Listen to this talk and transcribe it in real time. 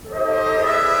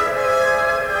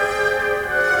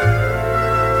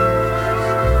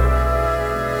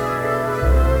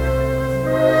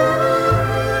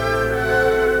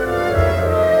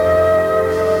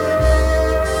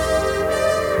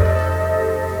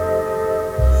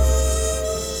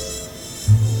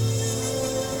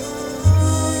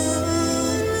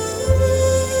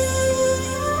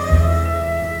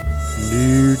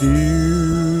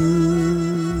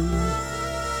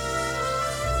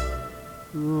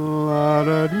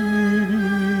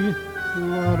La-da-dee-dee,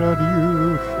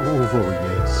 la-da-dee. Oh,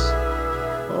 yes.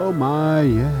 Oh, my,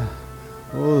 yeah.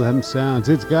 Oh, them sounds.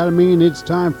 It's gotta mean it's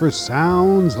time for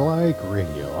Sounds Like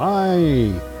Radio.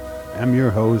 I am your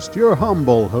host, your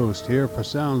humble host here for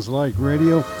Sounds Like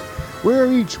Radio,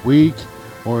 where each week,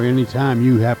 or anytime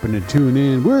you happen to tune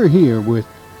in, we're here with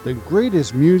the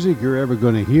greatest music you're ever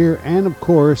going to hear, and of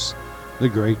course, the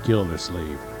great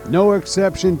Gildersleeve. No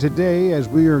exception today, as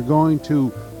we are going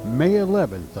to May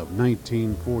 11th of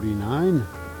 1949.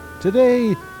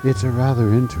 Today, it's a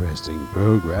rather interesting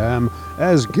program,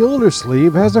 as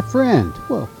Gildersleeve has a friend.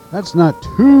 Well, that's not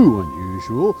too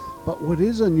unusual, but what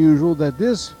is unusual that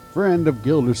this friend of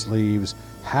Gildersleeve's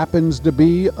happens to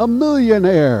be a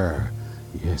millionaire.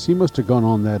 Yes, he must have gone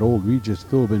on that old Regis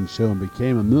Philbin show and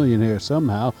became a millionaire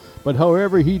somehow, but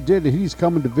however he did it, he's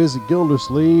coming to visit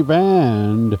Gildersleeve,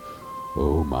 and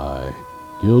oh my,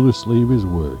 Gildersleeve is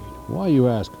worried. Why, you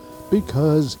ask?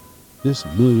 Because this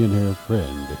millionaire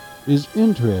friend is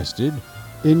interested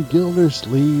in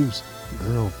Gildersleeve's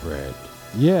girlfriend.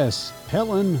 Yes,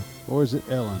 Helen, or is it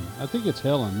Ellen? I think it's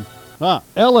Helen.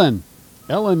 Ellen!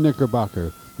 Ellen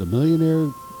Knickerbocker, the millionaire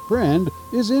friend,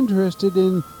 is interested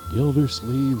in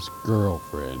Gildersleeve's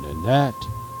girlfriend, and that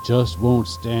just won't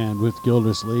stand with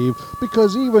Gildersleeve,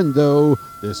 because even though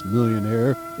this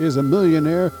millionaire is a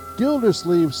millionaire,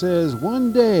 Gildersleeve says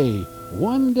one day,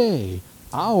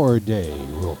 our day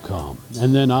will come,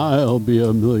 and then I'll be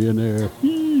a millionaire.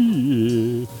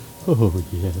 Oh,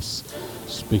 yes.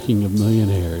 Speaking of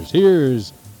millionaires,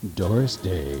 here's Doris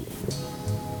Day.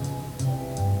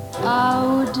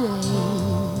 Our day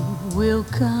will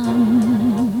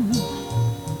come,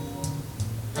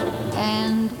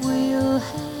 and we'll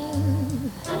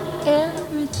have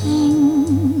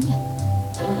everything.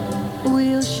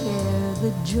 We'll share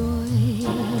the joy.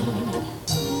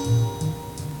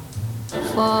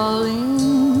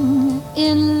 Falling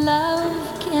in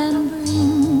love can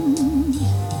bring.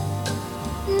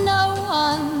 No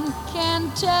one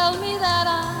can tell me that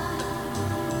I'm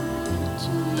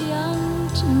too young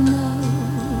to know.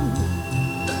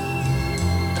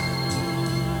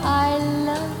 I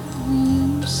love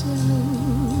you so,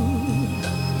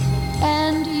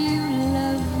 and you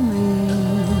love me.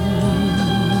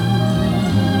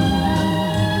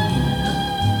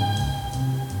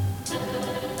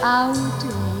 Our day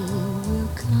will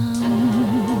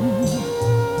come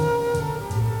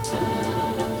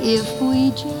if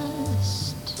we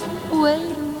just wait a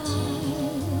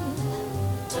while.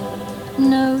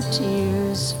 No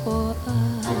tears for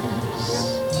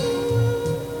us.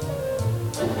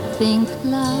 Think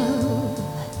love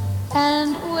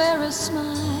and wear a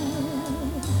smile.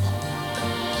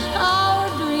 Our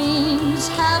dreams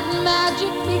have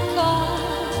magic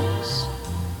because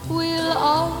we'll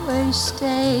always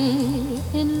stay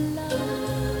in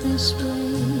love this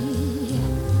way.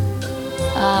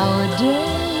 Our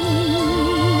day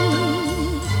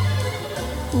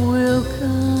will come.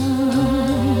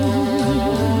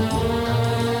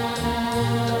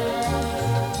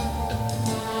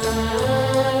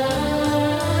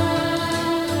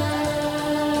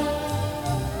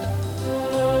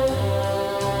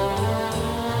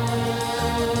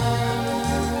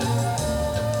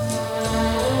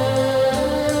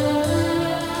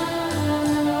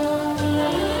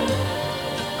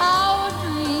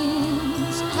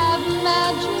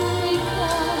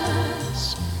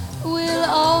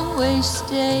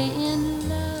 Stay in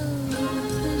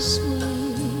love this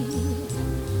way.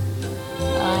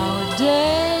 Our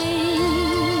day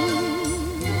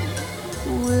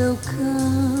will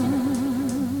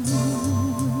come.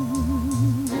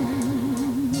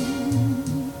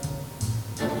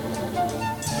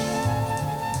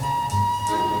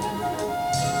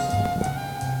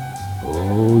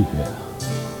 Oh, yeah.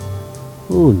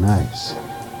 Oh, nice.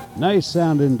 Nice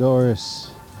sounding, Doris.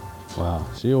 Wow,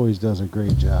 she always does a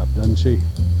great job, doesn't she?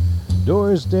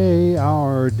 Doris Day,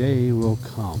 Our Day Will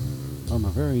Come, from a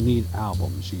very neat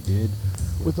album she did,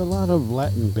 with a lot of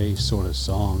Latin-based sort of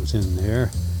songs in there.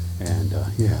 And,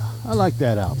 yeah, I like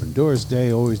that album. Doris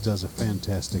Day always does a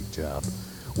fantastic job.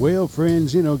 Well,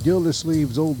 friends, you know,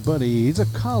 Gildersleeve's old buddy, he's a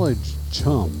college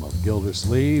chum of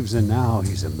Gildersleeve's, and now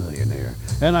he's a millionaire.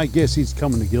 And I guess he's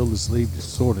coming to Gildersleeve to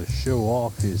sort of show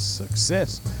off his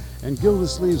success. And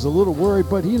Gildersleeve's a little worried,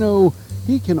 but, you know,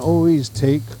 he can always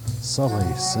take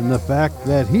solace in the fact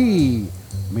that he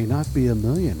may not be a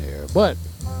millionaire, but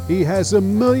he has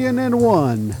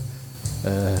 $1,000,001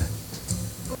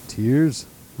 tears.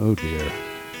 Oh, dear.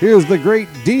 Here's the great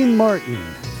Dean Martin.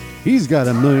 He's got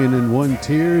 $1,000,001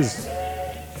 tears.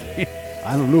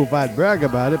 I don't know if I'd brag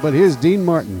about it, but here's Dean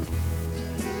Martin.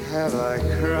 Have I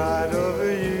cried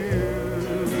over you?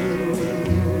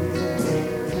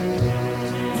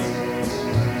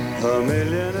 a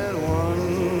million and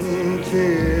one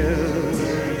tears,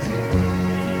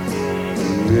 a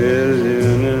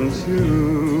million and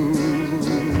two.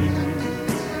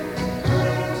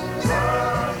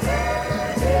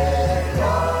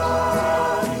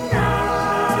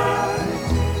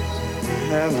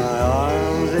 And my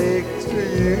arms ache to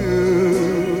you,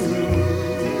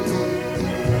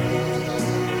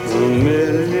 a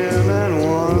million and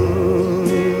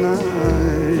one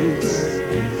nights,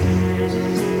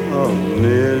 a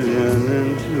million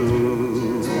and two.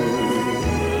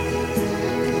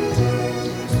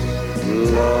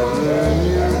 Loving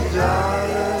you,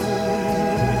 darling,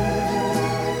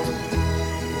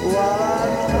 while I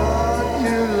thought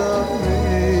you loved me,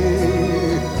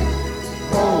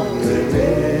 only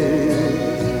me.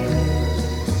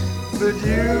 But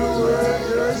you were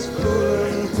just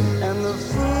fooling, and the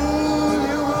fool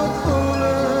you were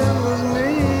fooling was me.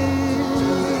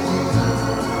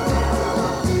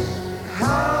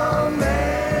 How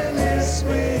many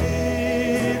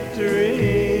sweet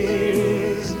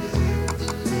dreams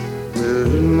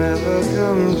will never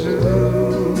come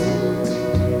true?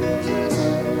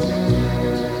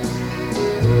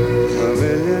 A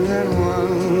million and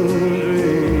one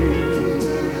dreams,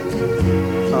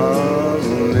 a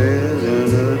million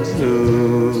or two.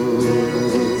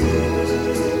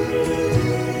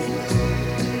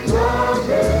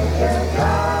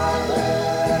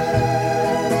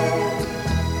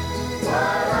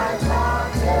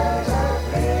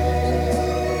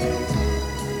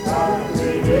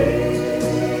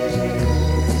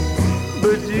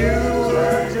 But you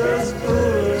were just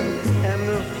fooling, and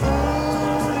the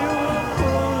fool you were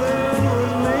fooling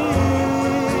was me.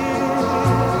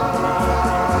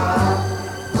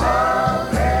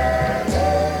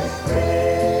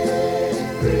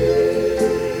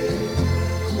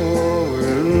 Oh,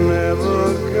 we'll never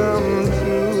come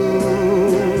to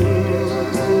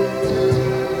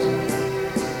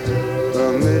a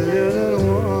million and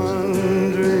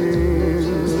one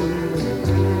dreams,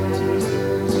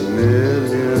 a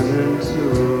million and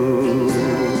two,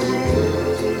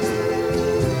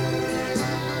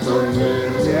 a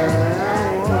million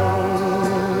and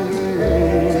one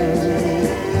dreams,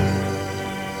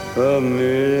 a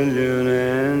million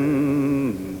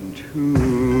and two.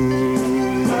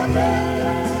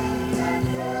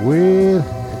 Well,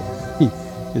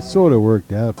 it sort of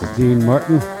worked out for Dean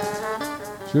Martin.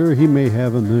 Sure, he may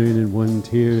have a million and one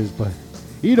tears, but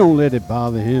he don't let it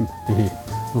bother him.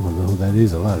 Oh no, that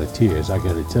is a lot of tears, I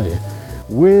gotta tell you.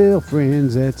 Well,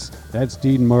 friends, that's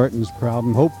Dean Martin's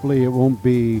problem. Hopefully it won't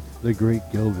be the great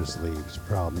Gildersleeve's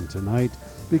problem tonight,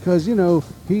 because, you know,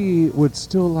 he would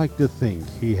still like to think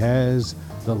he has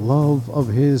the love of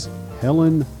his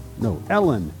Ellen. I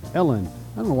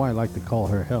don't know why I like to call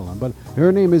her Helen, but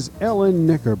her name is Ellen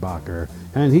Knickerbocker,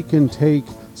 and he can take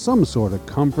some sort of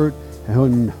comfort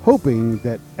in hoping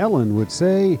that Ellen would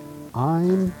say,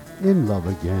 "I'm in love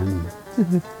again."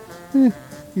 You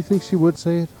think she would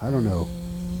say it? I don't know.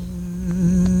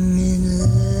 I'm in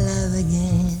love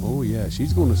again, Oh yeah,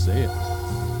 she's going to say it.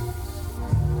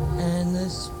 and the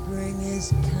spring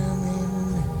is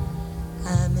coming.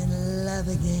 I'm in love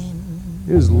again.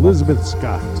 Here's Elizabeth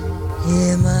Scott.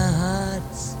 Hear my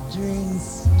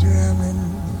heartstrings strumming.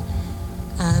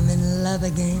 I'm in love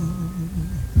again,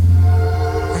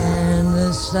 and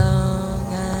the song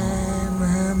I'm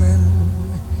humming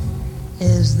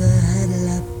is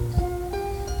the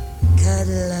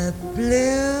cuddle up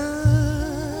blues.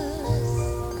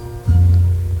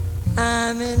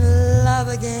 I'm in love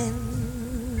again,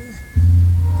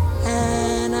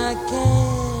 and I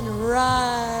can't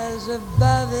rise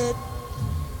above it.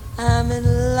 I'm in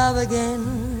love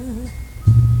again,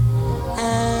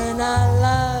 and I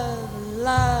love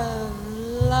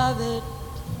it.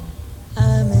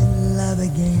 I'm in love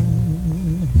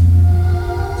again,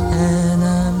 and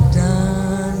I'm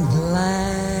darn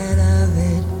glad of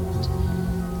it.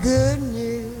 Good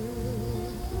news.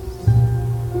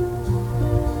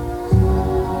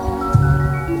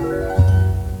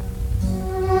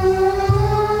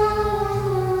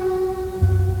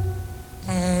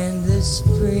 And the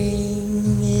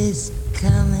spring is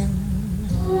coming.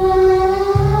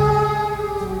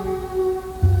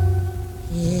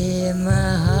 Hear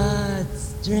my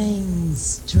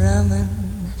heartstrings strumming.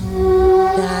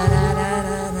 Da da da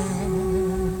da da.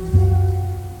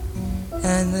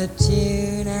 And the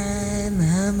tune I'm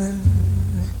humming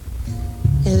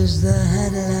is the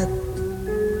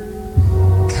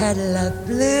cuddle up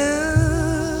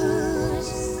blues.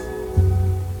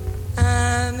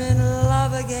 I'm in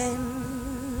love again,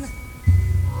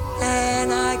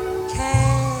 and I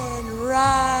can't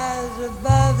rise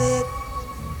above it.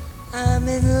 I'm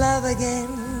in in love again.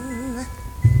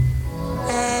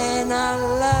 And I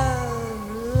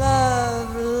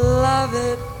love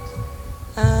it.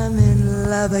 I'm in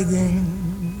love again.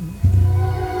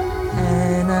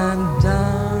 And I'm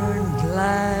darn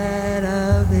glad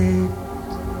of it.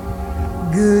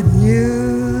 Good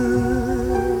news.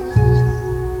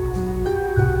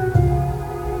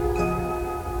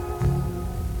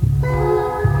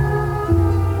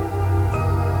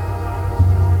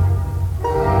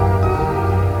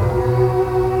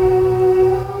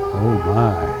 Oh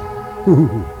my.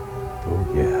 Oh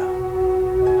yeah.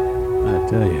 I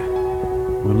tell you,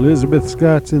 when Elizabeth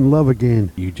Scott's in love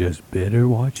again, you just better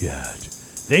watch out.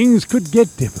 Things could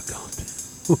get difficult.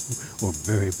 Or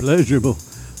very pleasurable.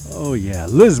 Oh yeah,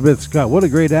 Elizabeth Scott, what a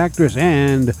great actress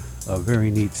and a very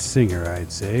neat singer,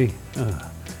 I'd say.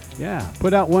 Yeah,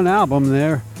 put out one album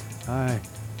there. I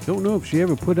don't know if she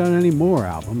ever put out any more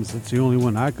albums. That's the only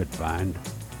one I could find.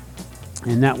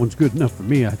 And that one's good enough for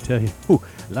me, I tell you. Ooh,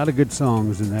 a lot of good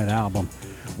songs in that album.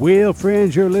 Well,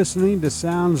 friends, you're listening to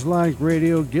Sounds Like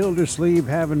Radio. Gildersleeve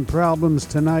having problems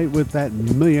tonight with that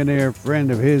millionaire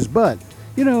friend of his. But,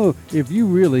 you know, if you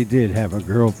really did have a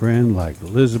girlfriend like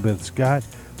Elizabeth Scott,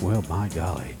 well, my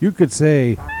golly, you could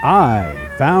say, I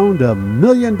found $1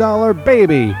 million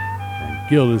baby. And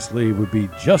Gildersleeve would be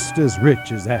just as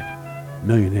rich as that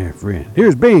millionaire friend.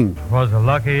 Here's Bing. Was a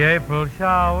lucky April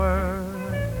shower,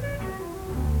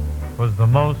 was the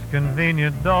most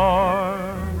convenient door.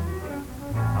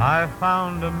 I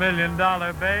found $1 million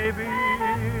baby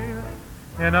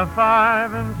in a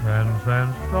 5 and 10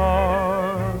 cent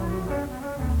store.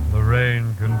 The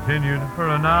rain continued for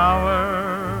an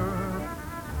hour.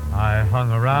 I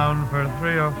hung around for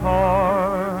 3 or 4.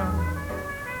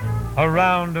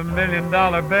 Around $1 million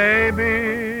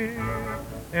baby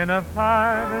in a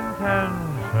 5 and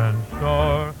 10 cent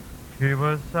store. She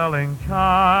was selling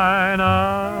china,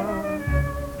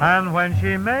 and when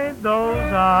she made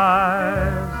those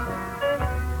eyes,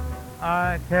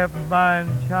 I kept buying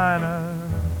china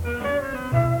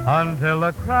until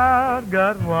the crowd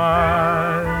got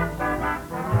wise.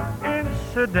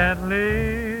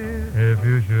 Incidentally, if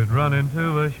you should run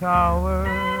into a shower,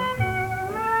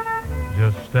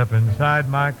 just step inside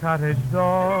my cottage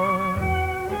door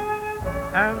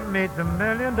and meet the $1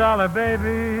 million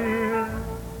baby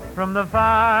from the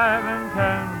 5 and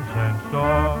 10 cent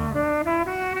store.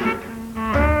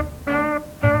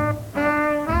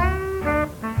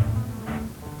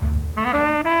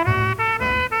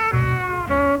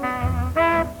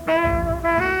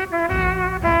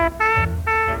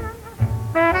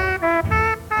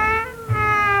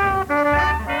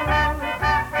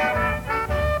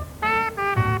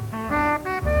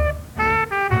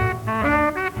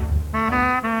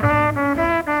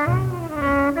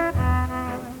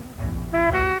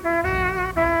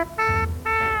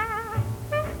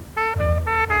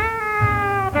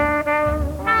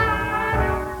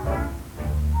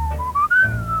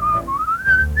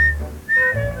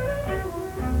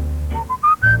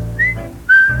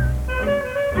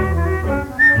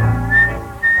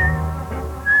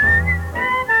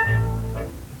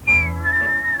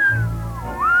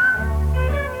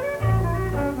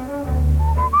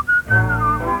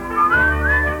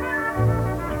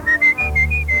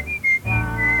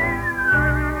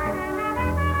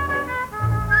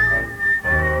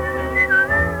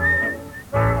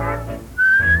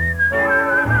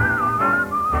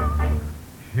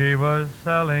 She was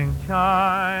selling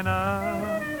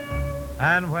china,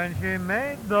 and when she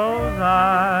made those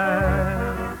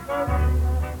eyes,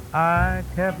 I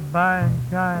kept buying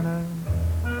china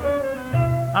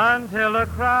until the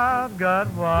crowd got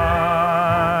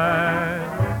wide.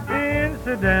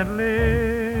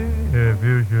 Incidentally, if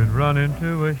you should run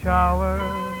into a shower,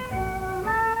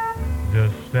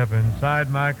 just step inside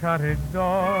my cottage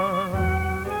door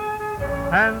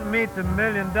and meet the $1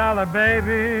 million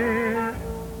baby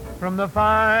from the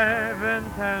 5 and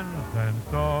 10 cent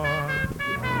store.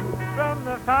 From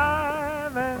the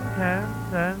 5 and 10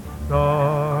 cent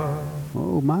store.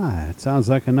 Oh my, it sounds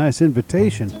like a nice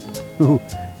invitation. Oh,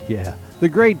 yeah. The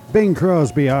great Bing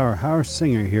Crosby, our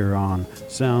singer here on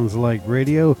Sounds Like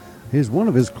Radio, is one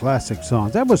of his classic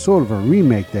songs. That was sort of a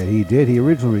remake that he did. He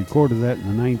originally recorded that in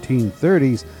the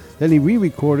 1930s. Then he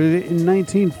re-recorded it in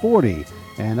 1940.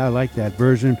 And I like that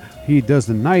version. He does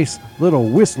a nice little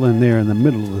whistling there in the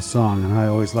middle of the song, and I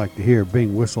always like to hear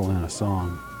Bing whistle in a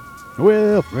song.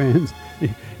 Well, friends,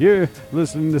 you're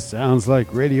listening to Sounds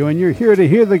Like Radio, and you're here to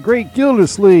hear the great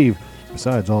Gildersleeve.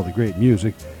 besides all the great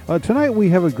music. Tonight we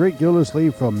have a great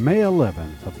Gildersleeve from May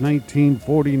 11th of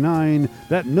 1949.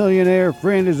 That millionaire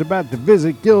friend is about to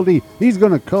visit Gildy. He's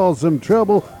going to cause some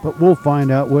trouble, but we'll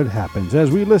find out what happens as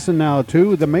we listen now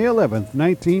to the May 11th,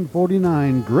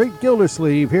 1949 Great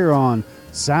Gildersleeve here on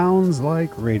Sounds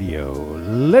Like Radio.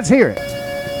 Let's hear it.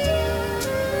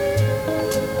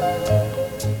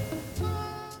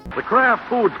 The Kraft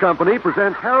Foods Company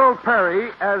presents Harold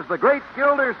Perry as the Great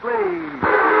Gildersleeve.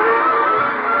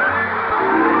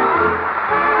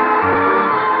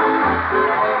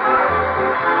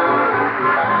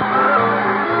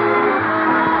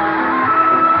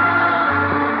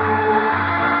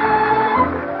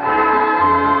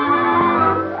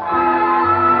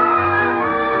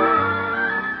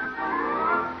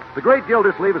 The Great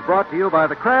Gildersleeve is brought to you by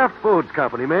the Kraft Foods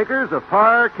Company, makers of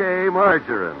Parquet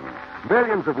margarine.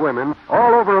 Millions of women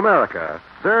all over America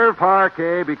serve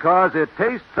Parquet because it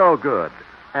tastes so good.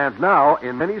 And now,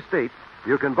 in many states,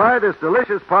 you can buy this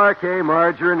delicious Parquet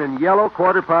margarine in yellow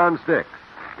quarter-pound sticks.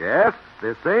 Yes,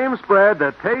 this same spread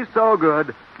that tastes so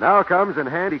good now comes in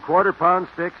handy quarter-pound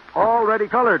sticks already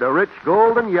colored a rich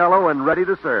golden yellow and ready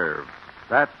to serve.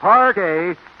 That's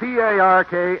Parquet,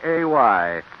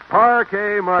 P-A-R-K-A-Y.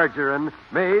 Parquet margarine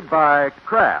made by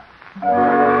Kraft.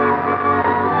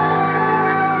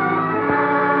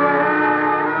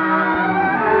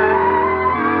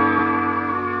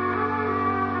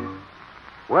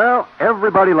 Well,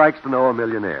 everybody likes to know a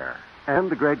millionaire, and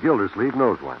the Great Gildersleeve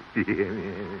knows one.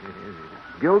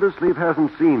 Gildersleeve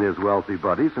hasn't seen his wealthy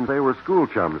buddy since they were school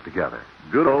chums together.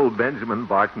 Good old Benjamin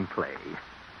Barton Clay.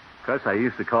 Of course, I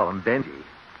used to call him Benji,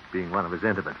 being one of his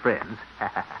intimate friends.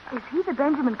 Is he the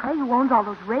Benjamin Clay who owns all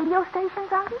those radio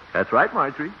stations, Auntie? That's right,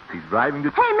 Marjorie. He's driving to...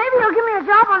 Hey, maybe he'll give me a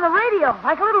job on the radio,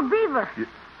 like a little beaver. Yeah.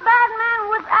 Batman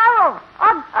with arrow.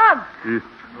 Ugh, ugh.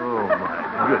 Oh,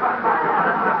 my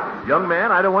goodness. Young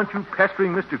man, I don't want you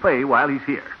pestering Mr. Clay while he's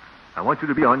here. I want you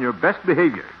to be on your best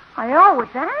behavior. I always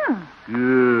am.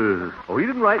 Yes. Oh, he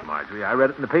didn't write, Marjorie. I read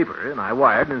it in the paper, and I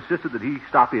wired and insisted that he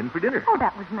stop in for dinner. Oh,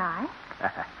 that was nice.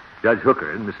 Judge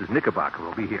Hooker and Mrs. Knickerbocker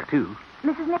will be here, too.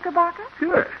 Mrs. Knickerbocker?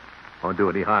 Sure. Won't do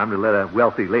any harm to let a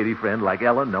wealthy lady friend like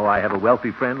Ellen know I have a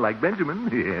wealthy friend like Benjamin.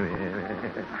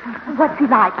 What's he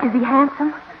like? Is he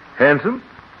handsome? Handsome?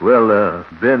 Well,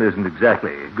 Ben isn't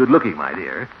exactly good-looking, my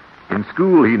dear. In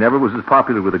school, he never was as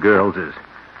popular with the girls as,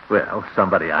 well,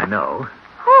 somebody I know.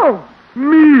 Who?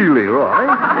 Me, Leroy.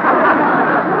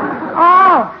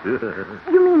 Oh.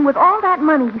 You mean with all that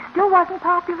money, he still wasn't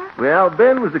popular? Well,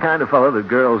 Ben was the kind of fellow that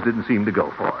girls didn't seem to go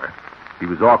for. He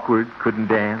was awkward, couldn't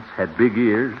dance, had big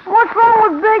ears. What's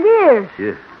wrong with big ears?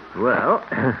 Yes. Well,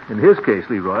 in his case,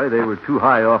 Leroy, they were too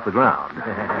high off the ground.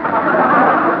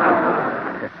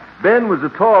 Ben was a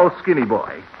tall, skinny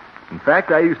boy. In fact,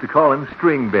 I used to call him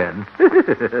String Ben.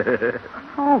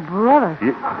 Oh, brother.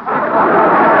 Yeah.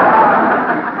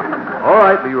 All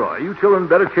right, Leroy. You children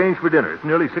better change for dinner. It's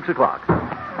nearly 6 o'clock.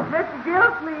 Mr.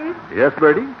 Gildersleeve, Yes,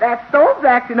 Bertie? that stove's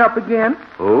acting up again.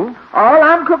 Oh? All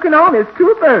I'm cooking on is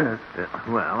 2 burners.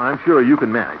 Well, I'm sure you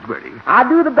can manage, Bertie. I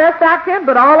do the best I can,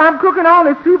 but all I'm cooking on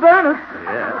is 2 burners.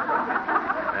 Yes.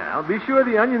 Well, be sure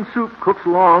the onion soup cooks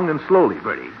long and slowly,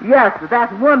 Bertie. Yes, but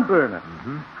that's 1 burner.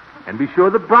 And be sure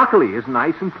the broccoli is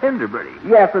nice and tender, Bertie.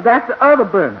 Yes, sir, that's the other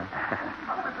burner.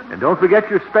 And don't forget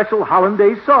your special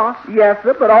hollandaise sauce. Yes,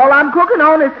 sir, but all I'm cooking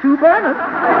on is 2 burners.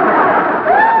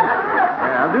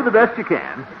 Well, do the best you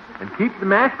can. And keep the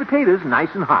mashed potatoes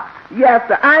nice and hot. Yes,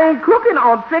 sir, I ain't cooking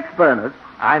on 6 burners.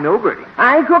 I know, Bertie.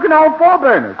 I ain't cooking on 4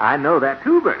 burners. I know that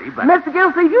too, Bertie, but... Mr.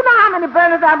 Gildersleeve, you know how many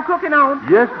burners I'm cooking on?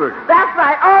 Yes, Bertie. That's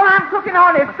right. All I'm cooking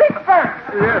on is 6 burners.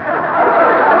 Yes.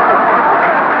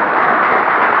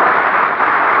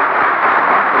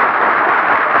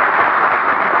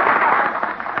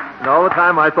 And all the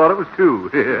time I thought it was 2.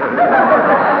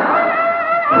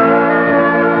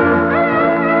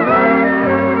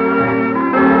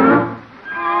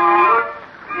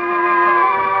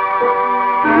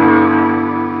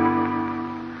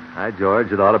 Hi,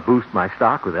 George. It ought to boost my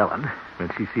stock with Ellen when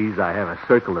she sees I have a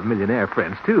circle of millionaire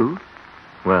friends, too.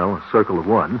 Well, a circle of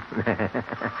 1.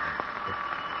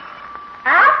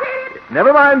 I'll get it.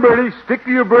 Never mind, Bertie. Stick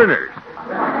to your burners.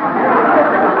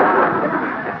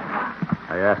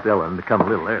 I asked Ellen to come a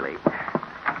little early.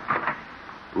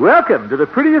 Welcome to the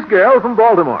prettiest girl from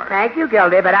Baltimore. Thank you,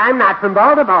 Gildy, but I'm not from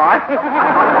Baltimore.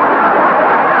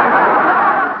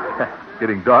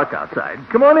 Getting dark outside.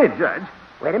 Come on in, Judge.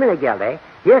 Wait a minute, Gildy.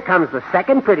 Here comes the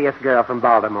second prettiest girl from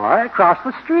Baltimore across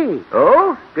the street.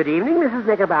 Oh? Good evening, Mrs.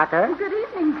 Knickerbocker. Good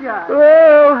evening, Judge.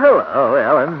 Well, hello,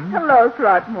 Ellen. Hello,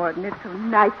 Throckmorton. It's so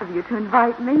nice of you to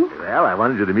invite me. Well, I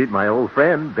wanted you to meet my old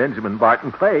friend, Benjamin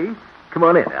Barton Clay. Come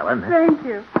on in, Ellen. Thank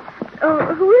you. Oh,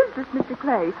 who is this Mr.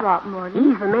 Clay, Throckmorton?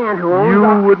 He's the man who owns... You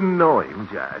wouldn't know him,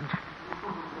 Judge.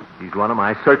 He's one of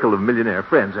my circle of millionaire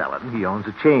friends, Ellen. He owns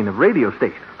a chain of radio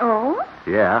stations. Oh?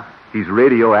 Yeah, he's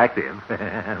radioactive.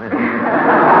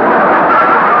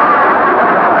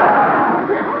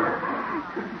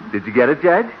 Did you get it,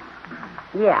 Judge?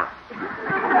 Yeah.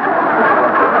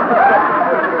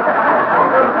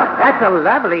 That's a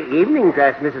lovely evening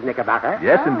dress, Mrs. Knickerbocker.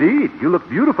 Yes, indeed. You look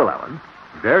beautiful, Ellen.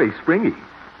 Very springy.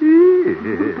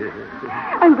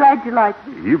 I'm glad you like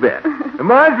it. You bet.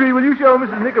 Marjorie, will you show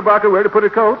Mrs. Knickerbocker where to put her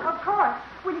coat? Of course.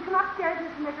 Will you come upstairs,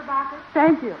 Mr. Knickerbocker?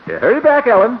 Thank you. Yeah, hurry back,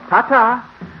 Ellen. Ta-ta.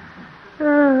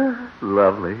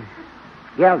 Lovely.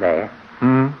 Gildy,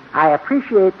 I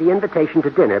appreciate the invitation to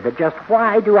dinner, but just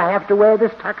why do I have to wear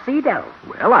this tuxedo?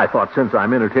 Well, I thought since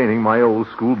I'm entertaining my old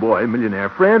schoolboy millionaire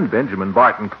friend, Benjamin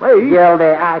Barton Clay...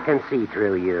 Gildy, I can see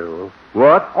through you.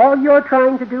 What? All you're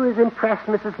trying to do is impress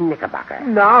Mrs. Knickerbocker.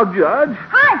 Now, Judge.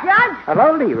 Hi, Judge.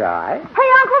 Hello, Leroy. Hey, Uncle,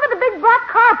 look at the big black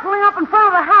car pulling up in front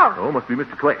of the house. Oh, must be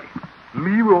Mr. Clay.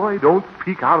 Leroy, don't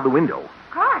peek out of the window.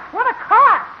 Gosh, what a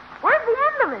car. Where's the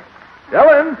end of it?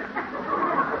 Ellen!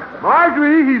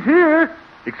 Marjorie, he's here.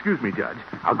 Excuse me, Judge.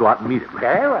 I'll go out and meet him.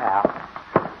 Very well.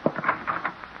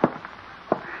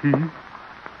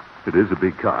 It is a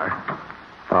big car.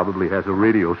 Probably has a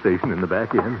radio station in the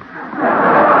back end.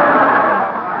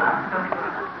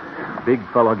 Big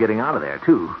fellow getting out of there,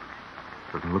 too.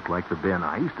 Doesn't look like the Ben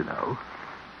I used to know.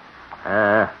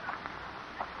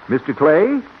 Mr.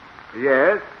 Clay?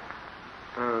 Yes?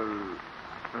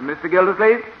 Mr.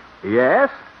 Gildersleeve?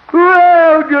 Yes?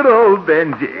 Well, good old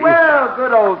Benji. Well,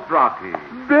 good old Throcky.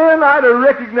 Ben, I'd have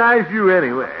recognized you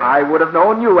anywhere. I would have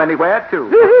known you anywhere, too.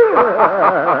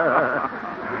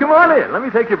 Come on in. Let me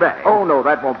take your bag. Oh, no,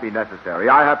 that won't be necessary.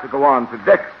 I have to go on to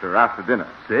Dexter after dinner.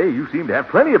 Say, you seem to have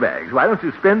plenty of bags. Why don't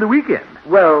you spend the weekend?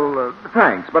 Well,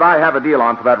 thanks, but I have a deal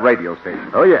on for that radio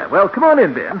station. Oh, yeah. Well, come on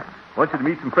in, Ben. I want you to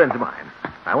meet some friends of mine.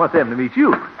 I want them to meet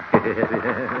you.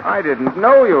 I didn't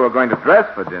know you were going to dress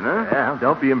for dinner. Well,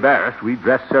 don't be embarrassed. We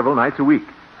dress several nights a week.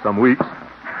 Some weeks.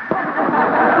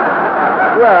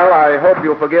 Well, I hope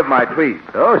you'll forgive my tweet.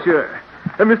 Oh, sure.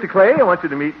 Mr. Clay, I want you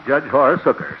to meet Judge Horace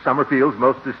Hooker, Summerfield's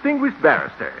most distinguished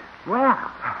barrister. Well,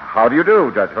 How do you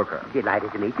do, Judge Hooker?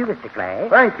 delighted to meet you, Mr. Clay.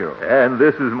 Thank you. And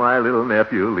this is my little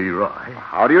nephew, Leroy.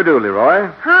 How do you do, Leroy?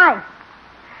 Hi.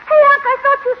 Hey, Unc, I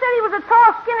thought you said he was a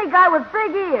tall, skinny guy with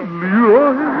big ears.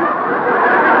 Leroy?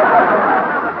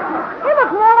 He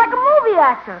looks more like a movie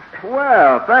actor.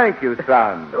 Well, thank you,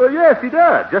 son. Oh, yes, he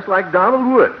does. Just like Donald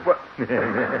Wood.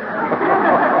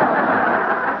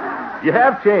 You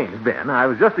have changed, Ben. I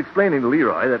was just explaining to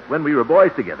Leroy that when we were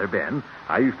boys together, Ben,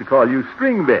 I used to call you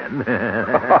String Ben.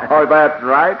 Oh, that's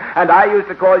right. And I used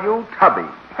to call you Tubby.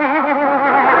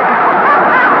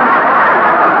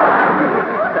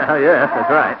 Oh, yes,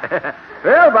 that's right.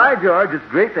 Well, by George, it's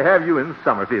great to have you in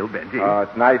Summerfield, Benji. Oh,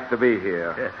 it's nice to be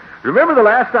here. Remember the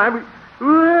last time we...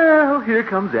 Well, here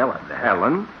comes Ellen.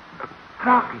 Ellen?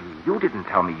 Flocky, you didn't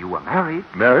tell me you were married.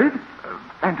 Married?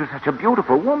 And to such a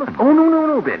beautiful woman. Oh,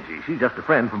 no, Benji. She's just a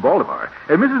friend from Baltimore.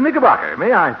 Mrs. Knickerbocker,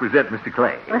 may I present Mr.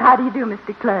 Clay? Well, how do you do,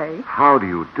 Mr. Clay? How do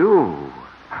you do?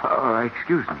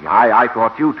 Excuse me. I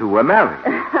thought you two were married.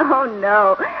 Oh,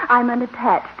 no. I'm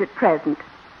unattached at present.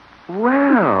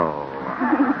 Well.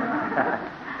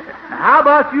 How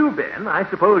about you, Ben? I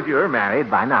suppose you're married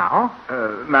by now.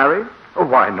 Married? Oh,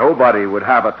 why, nobody would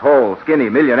have a tall, skinny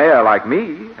millionaire like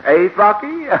me. Eh,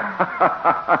 Flocky?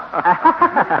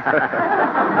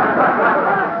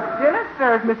 Dinner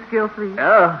served, Miss Gilsleeve.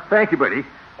 Oh, thank you, Bertie.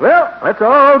 Well, let's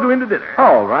all go into dinner.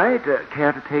 All right.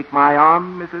 Care to take my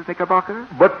arm, Mrs. Knickerbocker?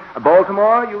 But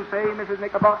Baltimore, you say, Mrs.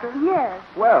 Knickerbocker? Yes.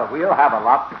 Well, we'll have a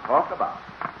lot to talk about.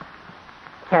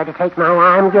 Care to take my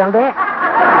arm, Gildy?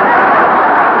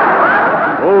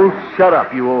 Oh, shut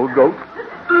up, you old goat.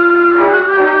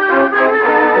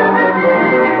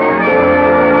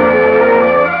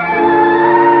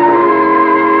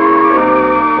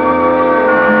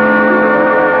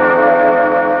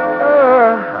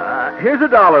 Here's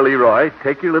 $1, Leroy.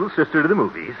 Take your little sister to the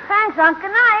movies. Thanks, Unc.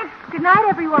 Good night. Good night,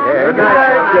 everyone. Good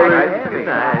night, Jake. Good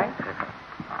night.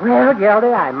 Well,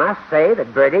 Gildy, I must say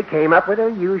that Bertie came up with her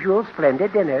usual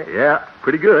splendid dinner. Yeah,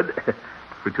 pretty good.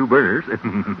 For 2 burners.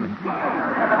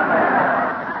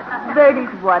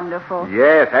 Bertie's wonderful.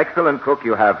 Yes, excellent cook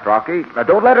you have, Flocky. Now,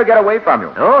 don't let her get away from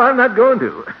you. No, I'm not going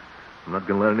to. I'm not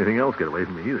going to let anything else get away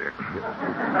from me either.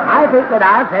 I think that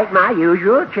I'll take my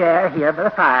usual chair here by the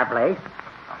fireplace,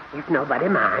 if nobody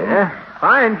minds.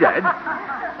 Fine, Judge.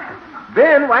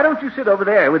 Ben, why don't you sit over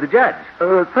there with the judge?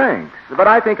 Thanks. But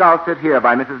I think I'll sit here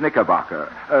by Mrs. Knickerbocker.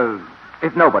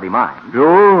 if nobody minds.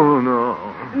 Oh, no.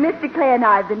 Mr. Clay and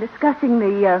I have been discussing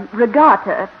the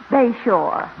regatta at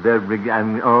Bayshore.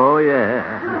 Oh,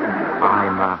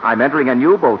 yeah. I'm entering a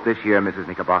new boat this year, Mrs.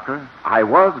 Knickerbocker. I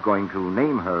was going to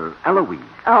name her Eloise.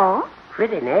 Oh?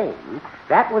 Pretty name.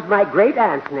 That was my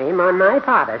great-aunt's name on my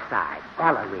father's side,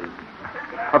 Eloise.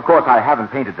 Of course, I haven't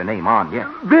painted the name on yet.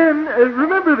 Ben,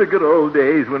 remember the good old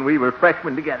days when we were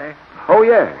freshmen together? Oh,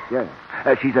 yes.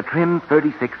 She's a trim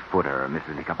 36-footer,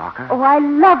 Mrs. Knickerbocker. Oh, I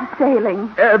love sailing.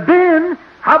 Ben,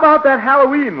 how about that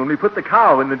Halloween when we put the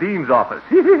cow in the dean's office?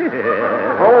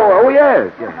 Oh,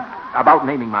 yes. About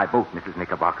naming my boat, Mrs.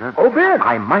 Knickerbocker. Oh, Ben.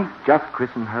 I might just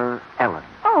christen her Ellen.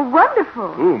 Oh,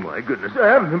 wonderful. Oh, my goodness.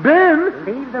 Ben.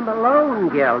 Leave them alone,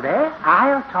 Gilda.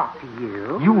 I'll talk to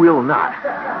you. You will not.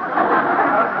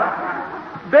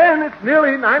 Ben, it's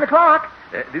nearly 9 o'clock.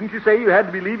 Didn't you say you had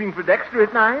to be leaving for Dexter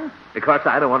at 9? Of course,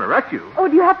 I don't want to rush you. Oh,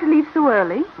 do you have to leave so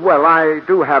early? Well, I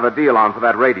do have a deal on for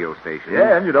that radio station.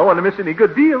 Yeah, and you don't want to miss any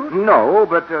good deals. No,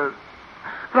 but,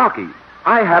 Rocky,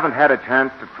 I haven't had a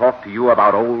chance to talk to you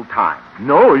about old times.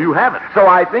 No, you haven't. So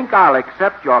I think I'll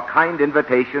accept your kind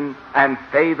invitation and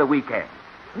stay the weekend.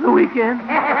 The weekend?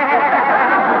 Me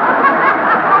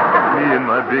and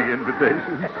my big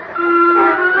invitations.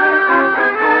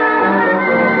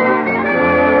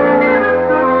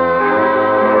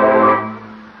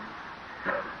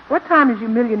 What time is your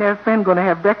millionaire friend going to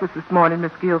have breakfast this morning,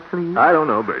 Miss Gilsleeve? I don't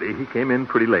know, Bertie. He came in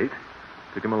pretty late.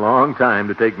 Took him a long time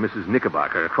to take Mrs.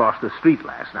 Knickerbocker across the street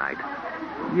last night.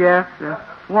 Yes, sir.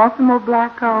 Want some more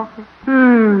black coffee?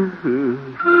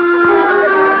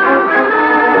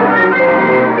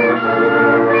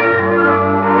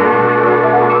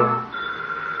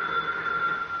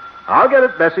 I'll get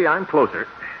it, Bessie. I'm closer.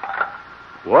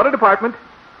 Water Department.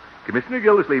 Commissioner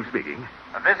Gildersleeve speaking.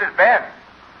 This is Ben.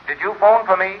 Did you phone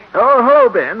for me? Oh, hello,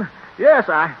 Ben. Yes,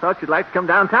 I thought you'd like to come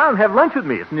downtown and have lunch with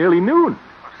me. It's nearly noon.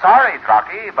 Sorry,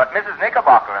 Trocky, but Mrs.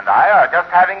 Knickerbocker and I are just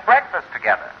having breakfast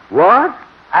together. What?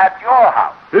 At your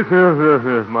house.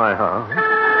 It's my house.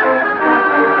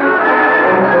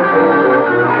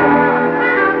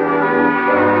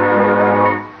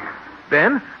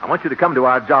 Ben, I want you to come to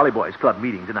our Jolly Boys Club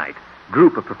meeting tonight.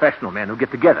 Group of professional men who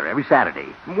get together every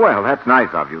Saturday. Well, that's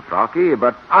nice of you, Trocky,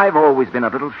 but I've always been a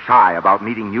little shy about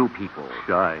meeting new people.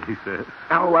 Shy, he says.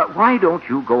 Now, why don't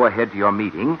you go ahead to your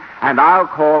meeting, and I'll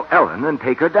call Ellen and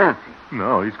take her dancing?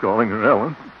 No, he's calling her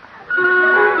Ellen.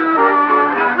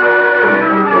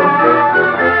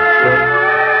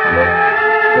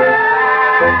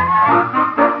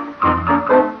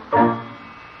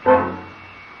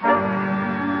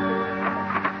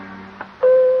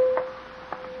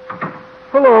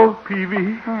 Hello,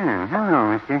 Peavy.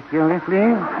 Hello, Mr.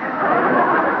 Gildersleeve.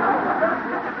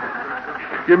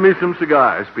 Give me some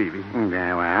cigars, Peavy.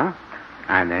 Very well.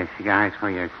 Are they cigars for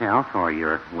yourself or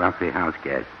your wealthy house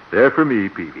guest? They're for me,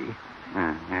 Peavy.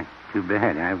 That's too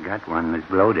bad. I've got one that's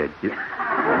loaded.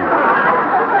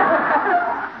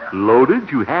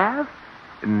 Loaded, you have?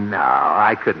 No,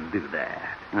 I couldn't do that.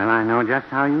 Well, I know just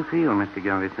how you feel, Mr.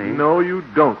 Gildersleeve. No, you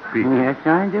don't, Peavy. Yes,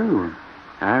 I do.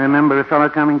 I remember a fellow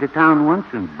coming to town once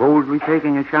and boldly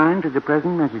taking a shine to the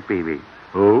present Mrs. Peavy.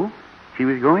 Oh? She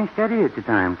was going steady at the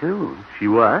time, too. She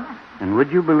was? And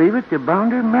would you believe it, the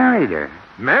bounder married her.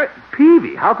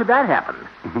 Peavy, how could that happen?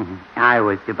 I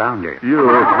was the bounder.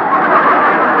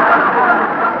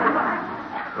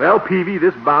 Well, Peavy,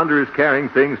 this bounder is carrying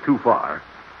things too far.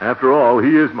 After all,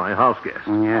 he is my house guest.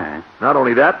 Yes. Not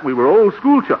only that, we were old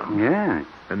school chums. Yes.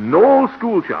 And no old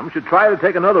school chum should try to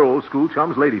take another old school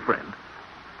chum's lady friend.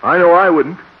 I know I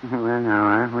wouldn't. Well, no,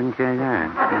 I wouldn't say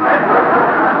that.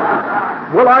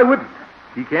 Well, I wouldn't.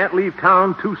 He can't leave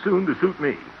town too soon to suit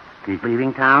me. He's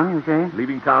leaving town, you say?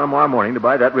 Leaving town tomorrow morning to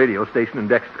buy that radio station in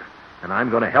Dexter. And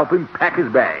I'm going to help him pack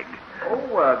his bag.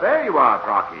 Oh, there you are,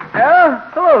 Trocky.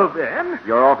 Hello, Ben.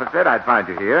 Your office said I'd find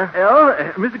you here.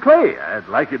 Mr. Clay, I'd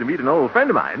like you to meet an old friend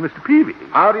of mine, Mr. Peavy.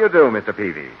 How do you do, Mr.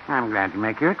 Peavy? I'm glad to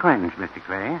make your acquaintance, Mr.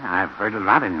 Clay. I've heard a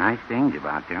lot of nice things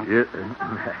about you.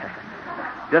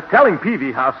 Just telling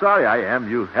Peavy how sorry I am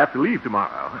you have to leave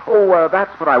tomorrow. Oh,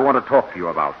 that's what I want to talk to you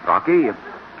about, Trocky.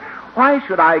 Why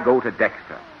should I go to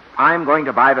Dexter? I'm going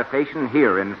to buy the station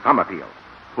here in Summerfield.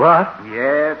 What?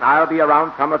 Yes, I'll be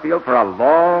around Summerfield for a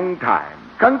long time.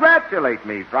 Congratulate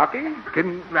me, Trocky.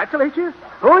 Congratulate you?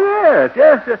 Oh,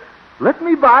 yes. Let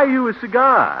me buy you a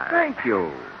cigar. Thank you.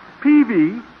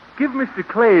 Peavy, give Mr.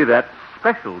 Clay that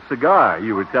special cigar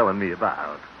you were telling me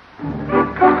about.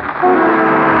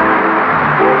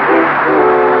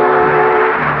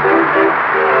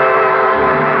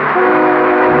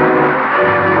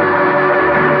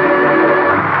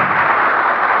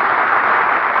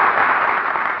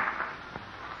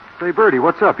 Say, Say, Bertie,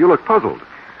 what's up? You look puzzled.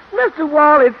 Mr.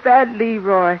 Wall, it's that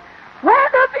Leroy. Where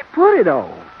does he put it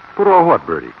all? Put all what,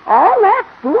 Bertie? All that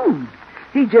food.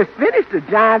 He just finished a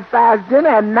giant-sized dinner,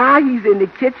 and now he's in the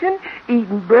kitchen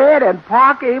eating bread and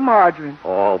parquet margarine.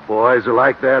 All boys are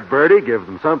like that, Bertie. Give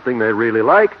them something they really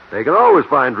like. They can always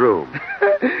find room.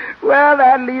 Well,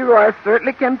 that Leroy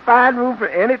certainly can find room for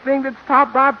anything that's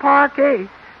topped by parquet.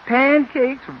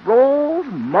 Pancakes, rolls,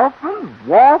 muffins,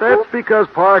 waffles. That's because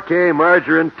parquet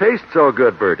margarine tastes so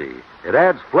good, Bertie. It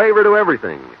adds flavor to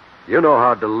everything. You know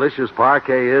how delicious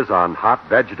parquet is on hot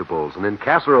vegetables and in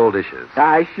casserole dishes.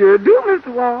 I sure do,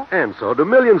 Mr. Wall. And so do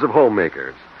millions of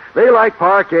homemakers. They like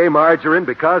parquet margarine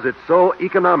because it's so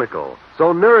economical,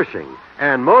 so nourishing,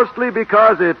 and mostly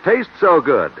because it tastes so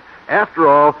good. After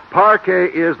all,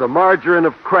 parquet is the margarine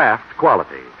of Kraft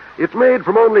quality. It's made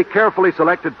from only carefully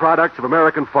selected products of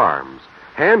American farms.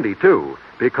 Handy, too,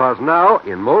 because now,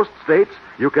 in most states,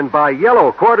 you can buy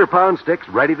yellow quarter-pound sticks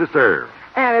ready to serve.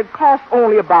 And it costs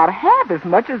only about half as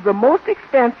much as the most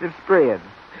expensive spreads.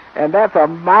 And that's a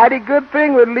mighty good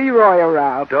thing with Leroy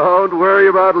around. Don't worry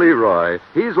about Leroy.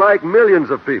 He's like millions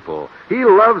of people. He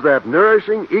loves that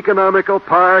nourishing, economical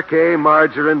parquet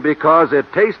margarine because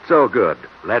it tastes so good.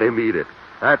 Let him eat it.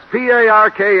 That's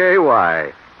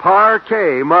Parkay,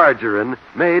 parquet margarine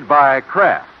made by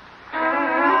Kraft.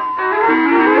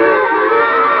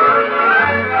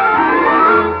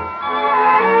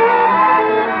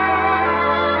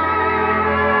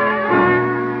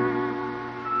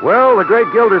 Well, the great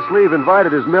Gildersleeve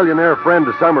invited his millionaire friend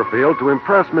to Summerfield to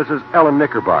impress Mrs. Ellen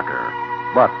Knickerbocker.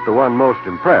 But the one most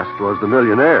impressed was the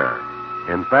millionaire.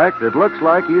 In fact, it looks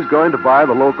like he's going to buy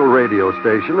the local radio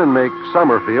station and make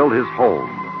Summerfield his home.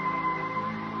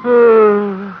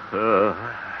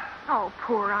 Oh,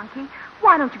 poor Unky.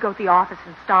 Why don't you go to the office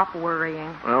and stop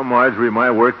worrying? Well, Marjorie,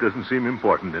 my work doesn't seem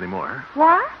important anymore.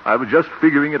 What? I was just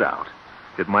figuring it out.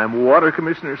 Get my water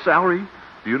commissioner's salary.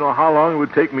 Do you know how long it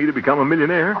would take me to become a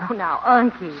millionaire? Oh, now,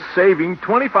 Unky. Saving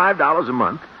 $25 a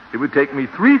month, it would take me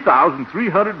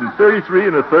 3,333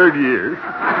 and a third years.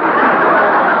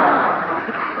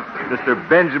 Mr.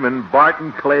 Benjamin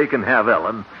Barton Clay can have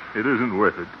Ellen. It isn't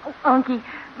worth it. Oh, Unky,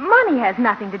 money has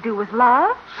nothing to do with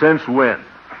love. Since when?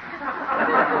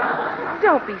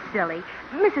 Don't be silly.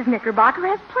 Mrs. Knickerbocker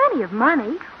has plenty of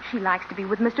money. She likes to be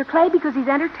with Mr. Clay because he's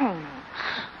entertaining.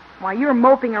 While you're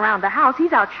moping around the house,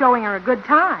 he's out showing her a good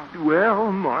time.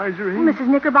 Well, Marjorie... Mrs.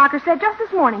 Knickerbocker said just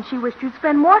this morning she wished you'd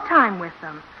spend more time with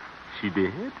them. She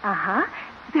did? Uh-huh.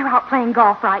 They're out playing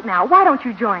golf right now. Why don't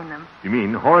you join them? You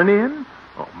mean horn in?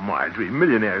 Oh, Marjorie,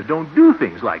 millionaires don't do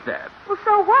things like that. Well,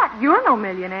 so what? You're no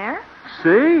millionaire.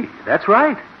 See, that's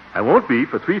right. I won't be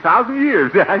for 3,000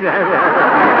 years.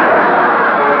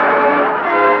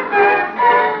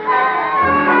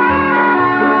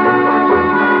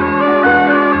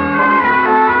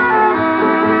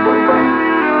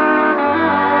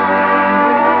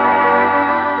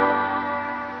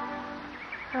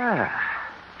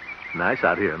 Nice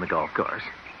out here on the golf course.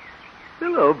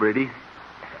 Hello, Bertie.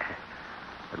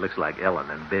 It looks like Ellen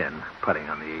and Ben putting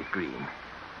on the 8th green.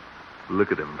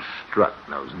 Look at them strutting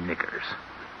those knickers.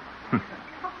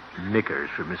 Knickers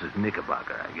for Mrs.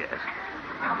 Knickerbocker, I guess.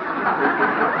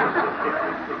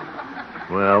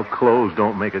 Well, clothes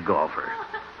don't make a golfer.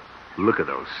 Look at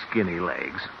those skinny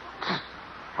legs.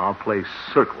 I'll play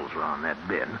circles around that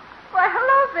bin. Why,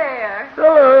 hello there.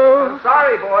 Hello.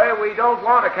 Sorry, boy, we don't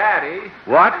want a caddy.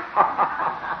 What?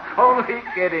 Only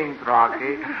kidding,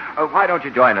 Throcky. Why don't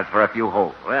you join us for a few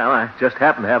holes? Well, I just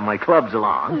happen to have my clubs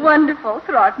along. Wonderful,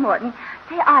 Throckmorton.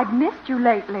 Say, I've missed you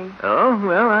lately. Oh,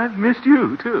 well, I've missed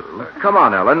you, too. Come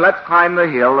on, Ellen. Let's climb the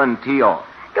hill and tee off.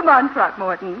 Come on,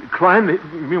 Throckmorton. Climb the...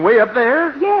 You mean way up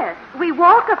there? Yes, we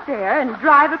walk up there and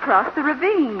drive across the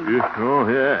ravine. Oh,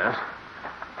 yes.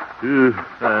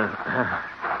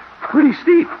 Pretty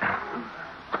steep.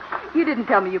 You didn't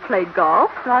tell me you played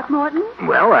golf, Throckmorton.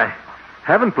 Well, I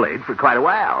haven't played for quite a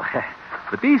while.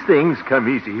 But these things come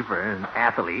easy for an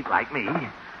athlete like me.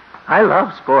 I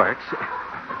love sports.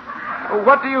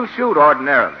 What do you shoot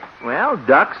ordinarily? Well,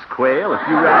 ducks, quail, a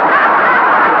few rabbits.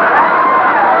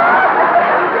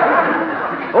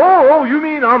 Oh, you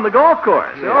mean on the golf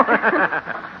course?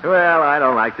 Yeah. Well, I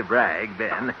don't like to brag,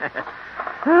 Ben.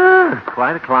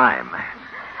 Quite a climb.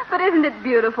 But isn't it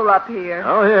beautiful up here?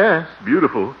 Oh, yes,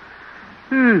 beautiful.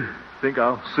 Think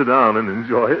I'll sit down and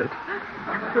enjoy it.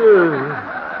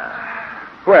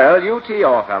 Well, you tee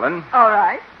off, Ellen. All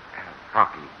right.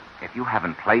 Rocky, if you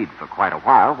haven't played for quite a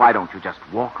while, why don't you just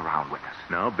walk around with us?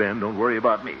 Now, Ben, don't worry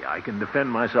about me. I can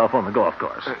defend myself on the golf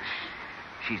course.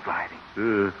 She's driving.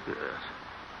 Yes.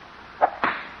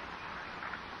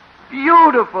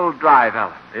 Beautiful drive,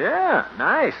 Ellen. Yeah,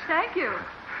 nice. Thank you.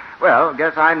 Well,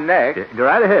 guess I'm next. Yeah, go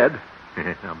right ahead.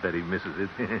 I'll bet he misses it.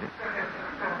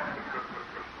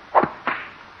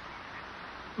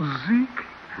 Zeke,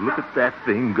 look at that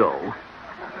thing go.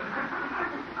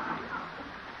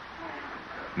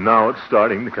 Now it's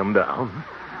starting to come down.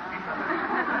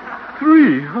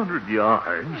 300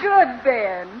 yards. Good,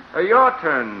 Ben. Your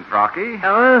turn, Rocky.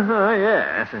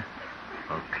 Yes.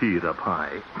 I'll tee it up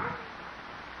high.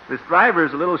 This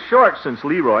driver's a little short since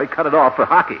Leroy cut it off for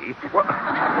hockey.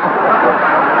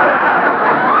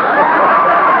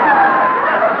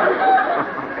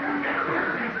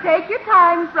 Take your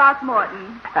time,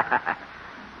 Throckmorton.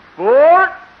 4.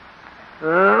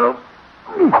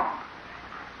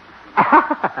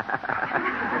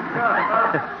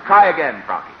 Try again,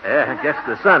 Rocky. I guess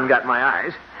the sun got my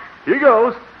eyes. Here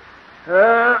goes.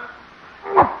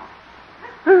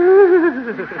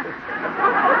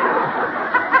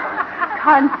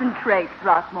 Concentrate,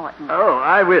 Throckmorton. Oh,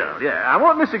 I will. Yeah, I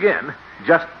won't miss again.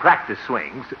 Just practice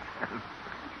swings.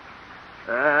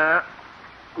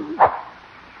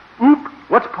 Oop.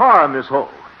 What's par on this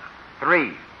hole?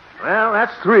 3. Well,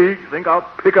 that's 3. Think I'll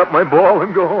pick up my ball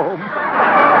and go home.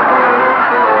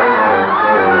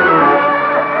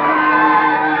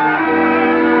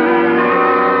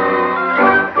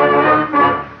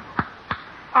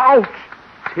 Ouch!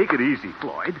 Take it easy,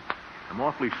 Floyd. I'm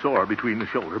awfully sore between the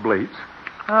shoulder blades.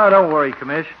 Oh, don't worry,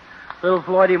 Commish. Little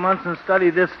Floydie Munson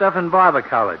studied this stuff in barber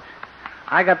college.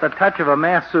 I got the touch of a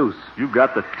masseuse. You've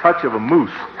got the touch of a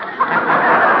moose.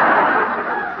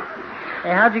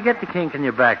 Hey, how'd you get the kink in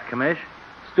your back, Commish?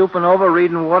 Stooping over,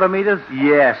 reading water meters?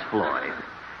 Yes, Floyd.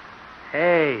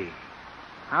 Hey,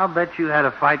 I'll bet you had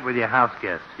a fight with your house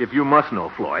guest. If you must know,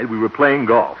 Floyd, we were playing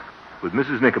golf with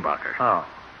Mrs. Knickerbocker. Oh.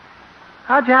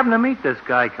 How'd you happen to meet this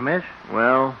guy, Commish?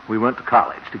 Well, we went to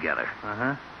college together.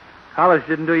 Uh-huh. College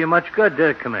didn't do you much good, did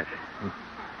it, Commish?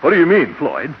 What do you mean,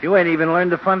 Floyd? You ain't even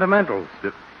learned the fundamentals.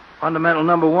 Fundamental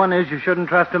number 1 is you shouldn't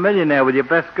trust a millionaire with your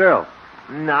best girl.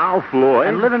 Now, Floyd.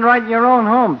 And living right in your own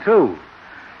home, too.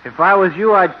 If I was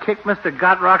you, I'd kick Mr.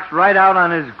 Gotrocks right out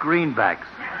on his greenbacks.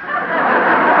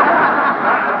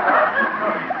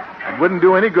 It wouldn't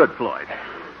do any good, Floyd.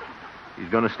 He's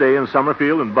going to stay in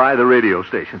Summerfield and buy the radio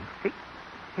station.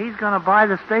 He's going to buy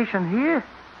the station here?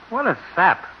 What a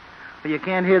sap. Well, you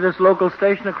can't hear this local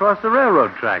station across the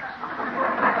railroad tracks.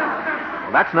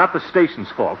 Well, that's not the station's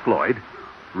fault, Floyd.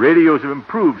 Radios have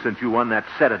improved since you won that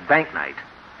set at bank night.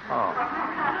 Oh.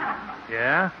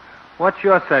 Yeah? What's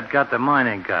your set got that mine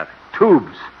ain't got?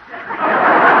 Tubes.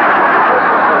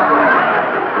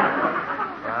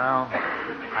 Well,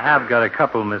 I have got a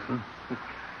couple missing.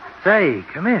 Say,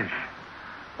 Commish,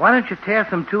 why don't you tear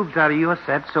some tubes out of your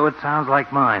set so it sounds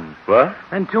like mine? What?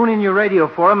 Then tune in your radio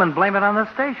for 'em and blame it on the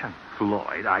station.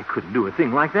 Floyd, I couldn't do a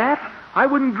thing like that. I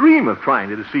wouldn't dream of trying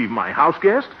to deceive my house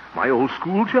guest, my old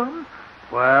school chum.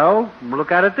 Well,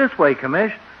 look at it this way,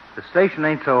 Commish. The station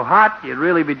ain't so hot, you'd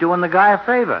really be doing the guy a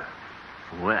favor.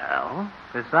 Well?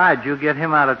 Besides, you get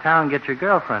him out of town and get your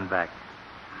girlfriend back.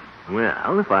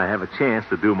 Well, if I have a chance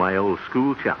to do my old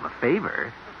school chum a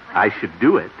favor, I should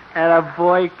do it. And a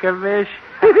boy, Commish.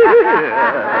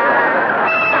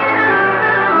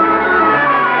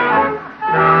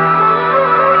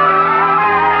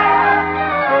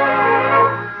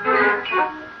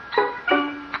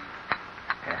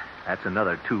 That's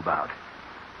another tube out.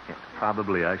 Yeah,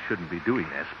 probably I shouldn't be doing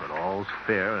this, but all's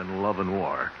fair in love and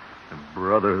war. And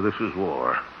brother, this is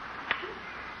war.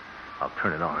 I'll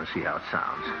turn it on and see how it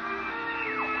sounds.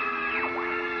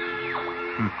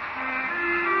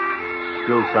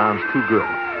 Still sounds too good.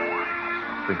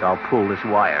 Think I'll pull this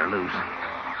wire loose.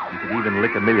 You could even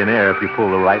lick a millionaire if you pull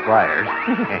the right wires.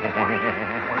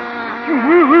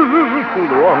 Pull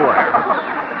the wrong wire.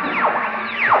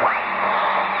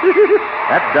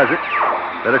 That does it.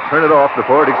 Better turn it off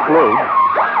before it explodes.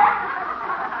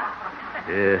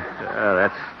 Yeah,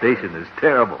 that station is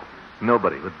terrible.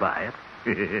 Nobody would buy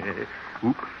it.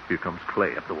 Oop, here comes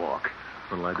Clay up the walk.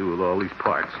 What'll I do with all these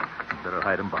parts? Better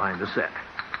hide them behind the set.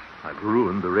 I've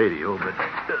ruined the radio, but...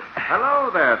 Hello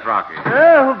there, Rocky.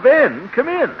 Oh, Ben, come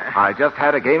in. I just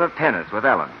had a game of tennis with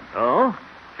Ellen. Oh?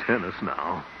 Tennis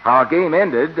now. Our game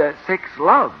ended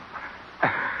 6-love.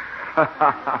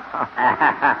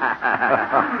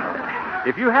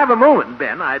 If you have a moment,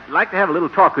 Ben, I'd like to have a little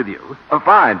talk with you.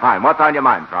 Fine. What's on your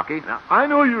mind, Rocky? Now, I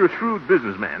know you're a shrewd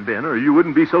businessman, Ben, or you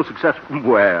wouldn't be so successful.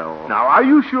 Well... Now, are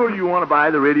you sure you want to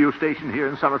buy the radio station here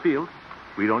in Summerfield?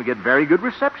 We don't get very good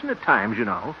reception at times, you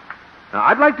know. Now,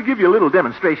 I'd like to give you a little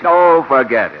demonstration. Oh,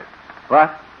 forget it.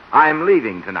 What? I'm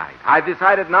leaving tonight. I've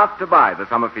decided not to buy the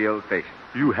Summerfield station.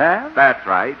 You have? That's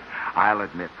right. I'll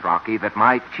admit, Throcky, that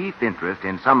my chief interest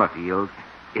in Summerfield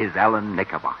is Ellen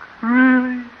Knickerbocker.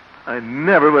 Really? I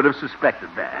never would have suspected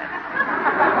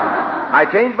that. I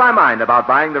changed my mind about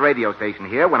buying the radio station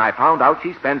here when I found out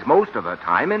she spends most of her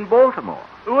time in Baltimore.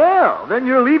 Well, then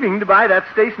you're leaving to buy that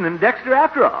station in Dexter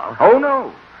after all. Oh,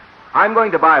 no. I'm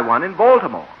going to buy one in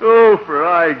Baltimore. Oh, for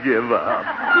I give up.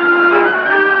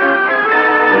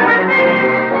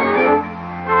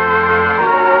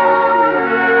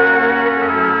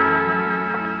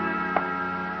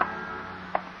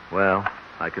 Well,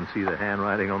 I can see the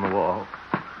handwriting on the wall.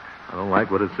 I don't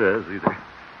like what it says either.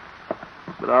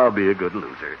 But I'll be a good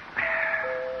loser.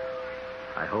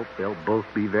 I hope they'll both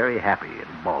be very happy in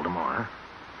Baltimore.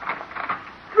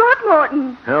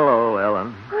 Throckmorton. Hello,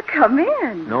 Ellen. Oh, come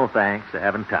in. No thanks. I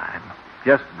haven't time.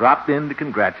 Just dropped in to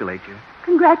congratulate you.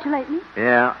 Congratulate me?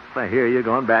 Yeah, I hear you're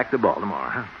going back to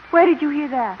Baltimore. Where did you hear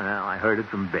that? Well, I heard it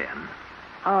from Ben.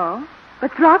 Oh,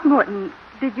 but Throckmorton,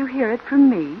 did you hear it from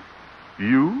me?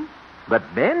 You? But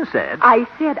Ben said... I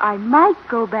said I might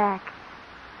go back.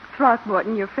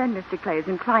 Throckmorton, your friend Mr. Clay is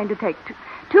inclined to take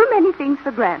too many things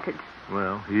for granted.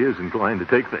 Well, he is inclined to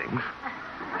take things.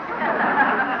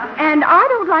 And I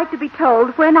don't like to be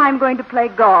told when I'm going to play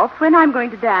golf, when I'm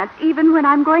going to dance, even when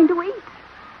I'm going to eat.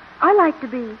 I like to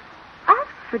be asked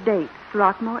for dates,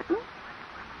 Throckmorton.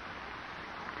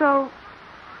 So,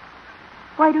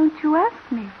 why don't you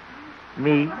ask me?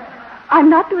 Me? I'm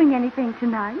not doing anything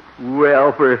tonight.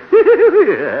 Well, for...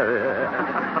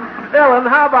 Ellen,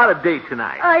 how about a date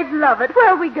tonight? I'd love it.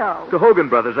 Where'll we go? To Hogan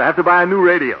Brothers. I have to buy a new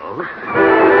radio.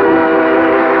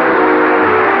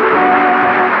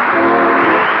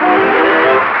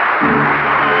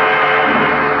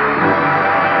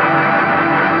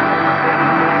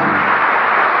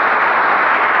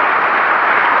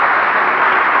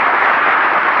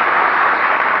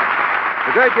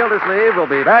 The Great Gildersleeve will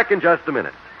be back in just a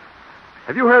minute.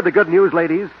 Have you heard the good news,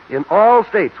 ladies? In all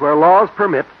states where laws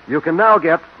permit, you can now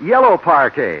get yellow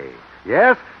parquet.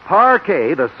 Yes,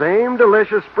 parquet, the same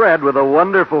delicious spread with a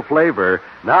wonderful flavor,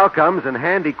 now comes in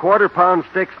handy quarter-pound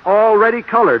sticks already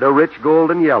colored a rich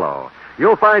golden yellow.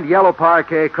 You'll find yellow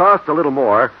parquet cost a little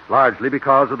more, largely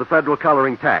because of the federal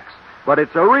coloring tax. But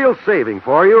it's a real saving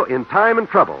for you in time and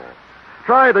trouble.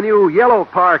 Try the new yellow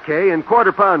parquet in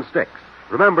quarter-pound sticks.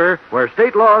 Remember, where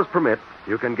state laws permit,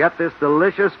 you can get this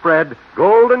delicious spread,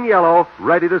 golden yellow,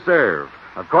 ready to serve.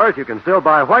 Of course, you can still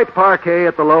buy white parquet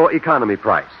at the low economy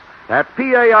price. That's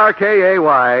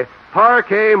Parkay,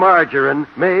 parquet margarine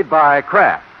made by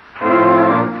Kraft.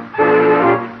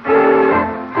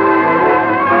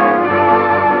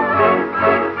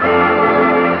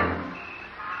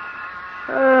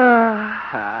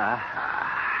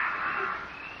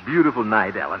 Beautiful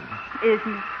night, Ellen.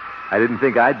 Isn't it? I didn't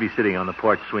think I'd be sitting on the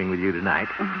porch swing with you tonight.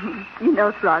 You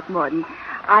know, Throckmorton,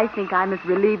 I think I'm as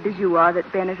relieved as you are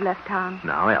that Ben has left town.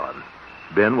 Now, Ellen,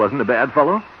 Ben wasn't a bad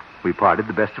fellow. We parted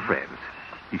the best of friends.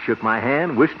 He shook my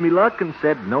hand, wished me luck, and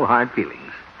said no hard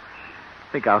feelings.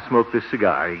 I think I'll smoke this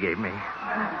cigar he gave me.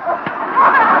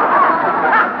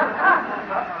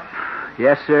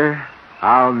 Yes, sir.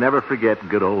 I'll never forget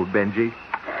good old Benji.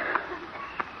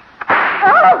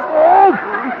 Oh!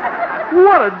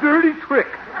 What a dirty trick.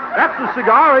 That's the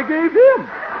cigar I gave him.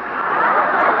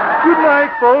 Good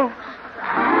night, folks.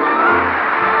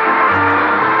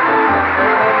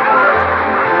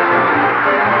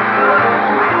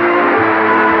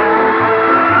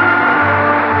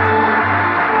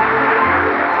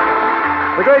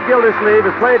 The Great Gildersleeve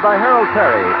is played by Harold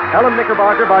Perry, Ellen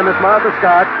Knickerbocker by Miss Martha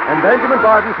Scott, and Benjamin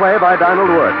Barton Clay by Donald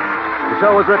Wood. The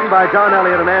show was written by John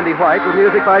Elliott and Andy White with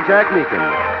music by Jack Meakin.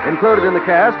 Included in the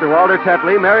cast are Walter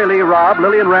Tetley, Mary Lee Robb,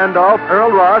 Lillian Randolph,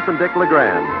 Earl Ross, and Dick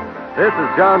LeGrand. This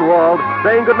is John Wald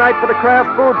saying goodnight for the Kraft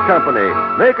Foods Company,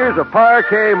 makers of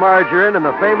Parkay margarine and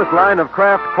the famous line of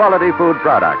Kraft quality food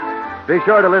products. Be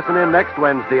sure to listen in next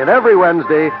Wednesday and every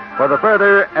Wednesday for the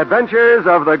further adventures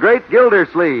of the Great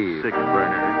Gildersleeve. Sick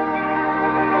burner.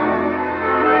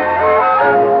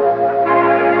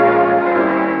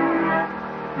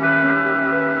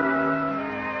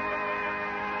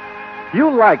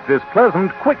 You'll like this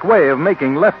pleasant, quick way of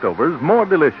making leftovers more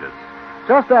delicious.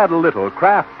 Just add a little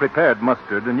Kraft prepared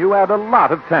mustard and you add a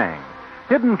lot of tang.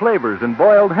 Hidden flavors in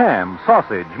boiled ham,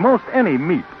 sausage, most any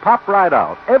meat pop right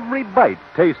out. Every bite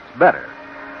tastes better.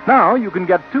 Now you can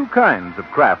get two kinds of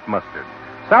Kraft mustard.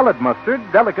 Salad mustard,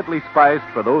 delicately spiced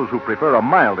for those who prefer a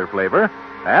milder flavor,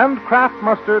 and Kraft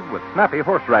mustard with snappy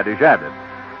horseradish added.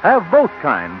 Have both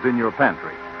kinds in your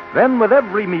pantry. Then with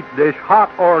every meat dish, hot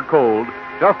or cold,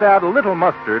 just add a little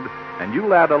mustard, and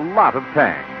you'll add a lot of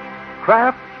tang.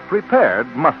 Kraft's prepared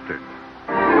mustard.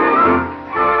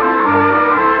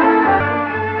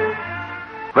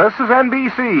 This is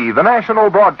NBC, the national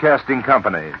broadcasting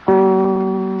company.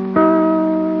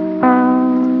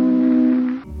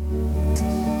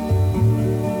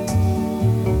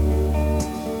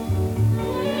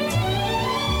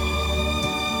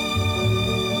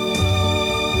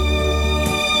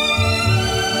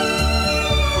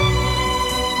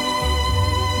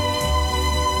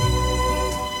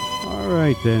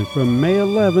 Then, from May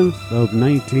 11th of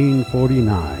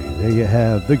 1949, there you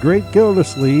have The Great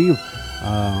Gildersleeve.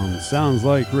 Sounds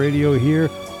like radio here,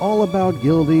 all about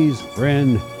Gildy's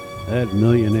friend, that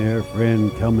millionaire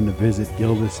friend coming to visit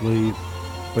Gildersleeve.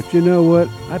 But you know what?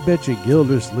 I bet you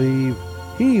Gildersleeve,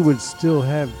 he would still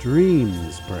have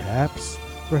dreams, perhaps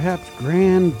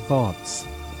grand thoughts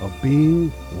of being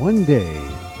one day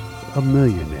a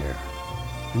millionaire.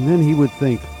 And then he would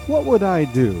think, what would I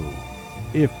do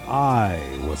if I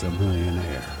was a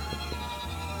millionaire?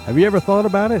 Have you ever thought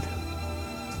about it?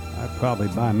 I'd probably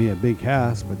buy me a big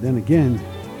house, but then again,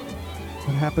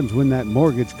 what happens when that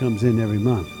mortgage comes in every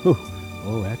month?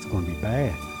 Oh, that's going to be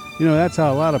bad. You know, that's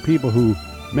how a lot of people who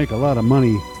make a lot of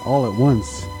money all at once,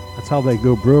 that's how they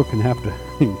go broke and have to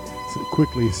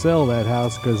quickly sell that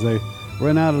house because they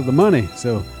run out of the money.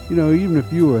 So, you know, even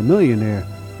if you were a millionaire,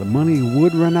 the money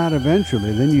would run out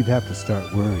eventually. Then you'd have to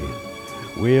start worrying.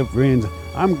 Well, friends,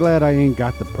 I'm glad I ain't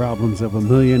got the problems of a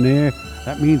millionaire.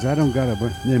 That means I don't got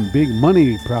them big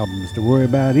money problems to worry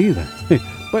about either.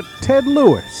 But Ted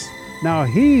Lewis, now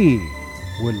he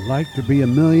would like to be a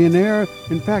millionaire.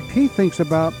 In fact, he thinks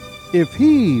about if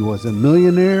he was a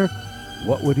millionaire,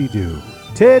 what would he do?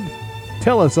 Ted,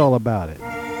 tell us all about it.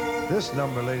 This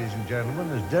number, ladies and gentlemen,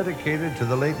 is dedicated to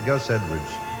the late Gus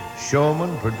Edwards,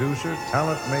 showman, producer,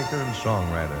 talent maker, and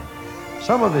songwriter.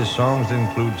 Some of his songs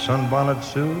include Sunbonnet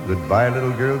Sue, Goodbye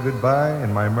Little Girl Goodbye,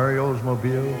 and My Merry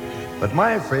Oldsmobile. But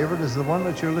my favorite is the one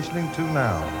that you're listening to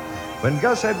now. When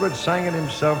Gus Edwards sang it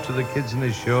himself to the kids in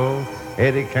his show,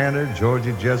 Eddie Cantor,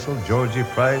 Georgie Jessel, Georgie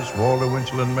Price, Walter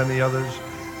Winchell, and many others,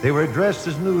 they were dressed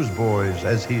as newsboys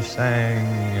as he sang,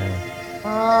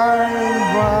 I'll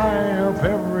buy up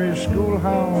every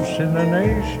schoolhouse in the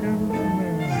nation,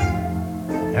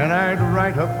 and I'd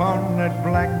write upon that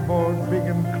blackboard big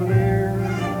and clear,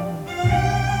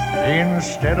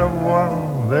 instead of one,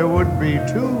 there would be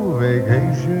 2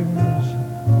 vacations,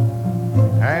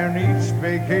 and each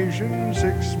vacation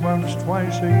 6 months,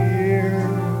 twice a year.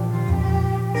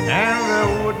 And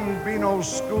there wouldn't be no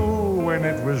school when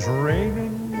it was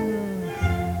raining,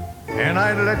 and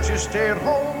I'd let you stay at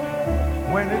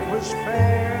home when it was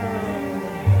fair.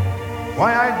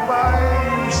 Why, I'd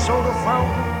buy soda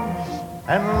fountains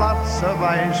and lots of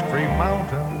ice cream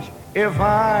mountains if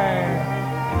I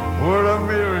were a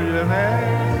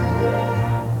millionaire.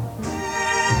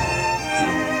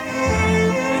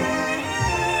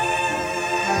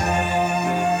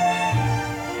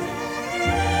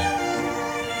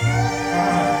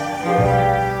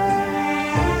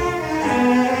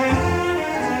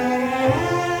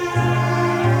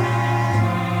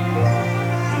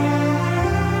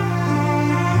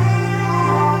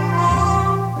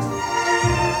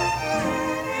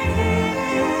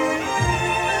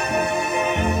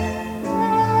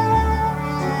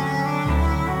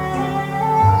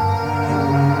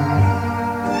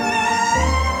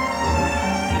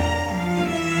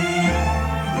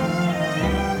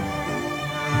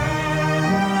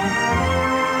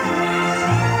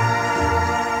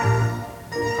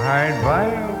 I'd buy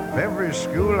up every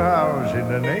schoolhouse in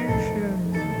the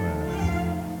nation.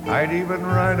 I'd even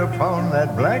write upon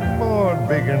that blackboard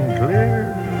big and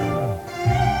clear.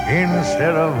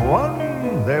 Instead of one,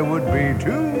 there would be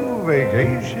 2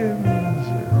 vacations,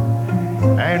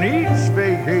 and each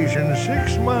vacation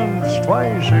 6 months,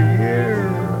 twice a year.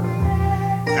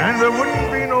 And there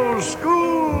wouldn't be no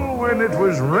school when it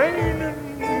was raining,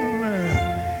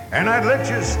 and I'd let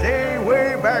you stay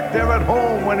way back there at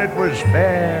home when it was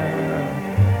fair.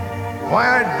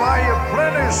 Why, I'd buy you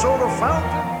plenty soda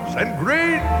fountains and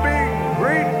great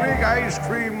big ice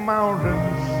cream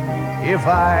mountains if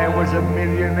I was a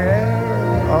millionaire.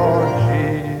 Oh,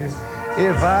 gee,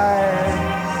 if I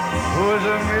was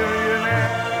a millionaire.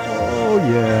 Oh,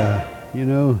 yeah. You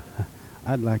know,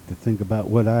 I'd like to think about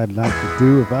what I'd like to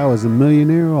do if I was a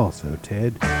millionaire also,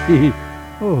 Ted.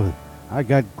 Oh, I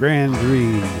got grand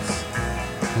dreams.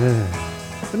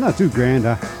 But not too grand.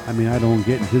 I mean, I don't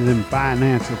get into them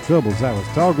financial troubles I was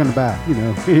talking about, you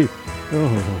know.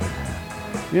 Oh.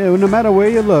 Yeah, well, no matter where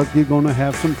you look, you're going to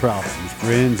have some problems,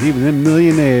 friends. Even them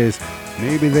millionaires,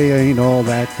 maybe they ain't all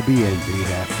that to be envied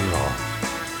after all.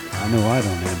 I know I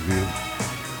don't envy them.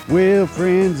 Well,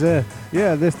 friends,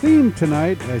 yeah, the theme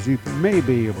tonight, as you may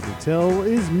be able to tell,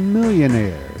 is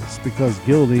millionaires. laughs because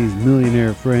Gildy's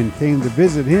millionaire friend came to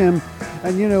visit him.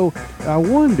 And, I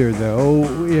wonder, though,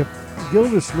 if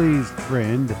Gildersleeve's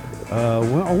friend, I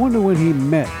wonder when he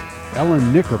met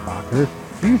Ellen Knickerbocker,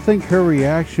 do you think her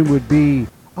reaction would be,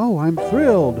 "Oh, I'm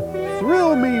thrilled.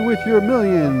 Thrill me with your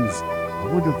millions"? I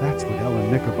wonder if that's what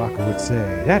Ellen Knickerbocker would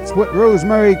say. That's what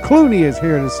Rosemary Clooney is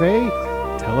here to say.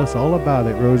 Tell us all about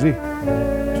it, Rosie.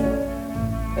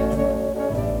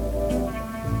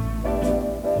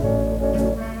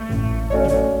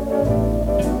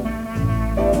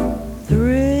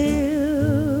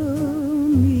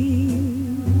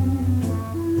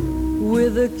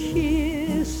 With a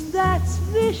kiss that's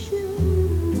vicious,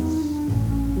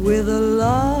 with a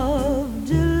love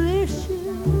delicious,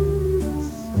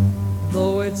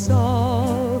 though it's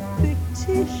all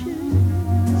fictitious.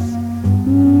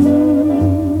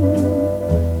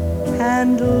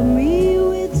 Handle me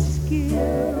with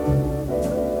skill,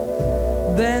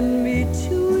 bend me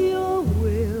to your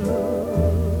will,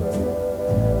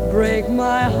 break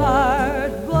my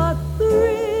heart but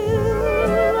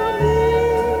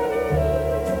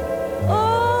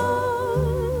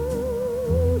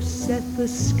the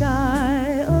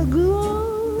sky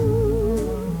aglow,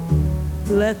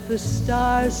 let the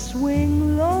stars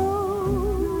swing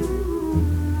low,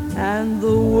 and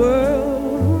the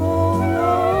world roll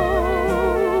over.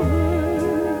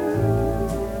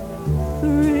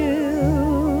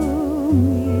 Thrill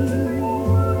me,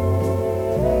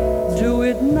 do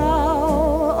it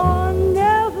now or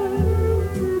never.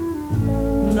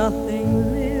 Nothing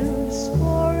lives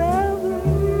forever.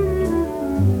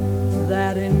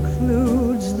 That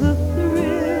includes the thrill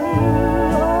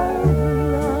of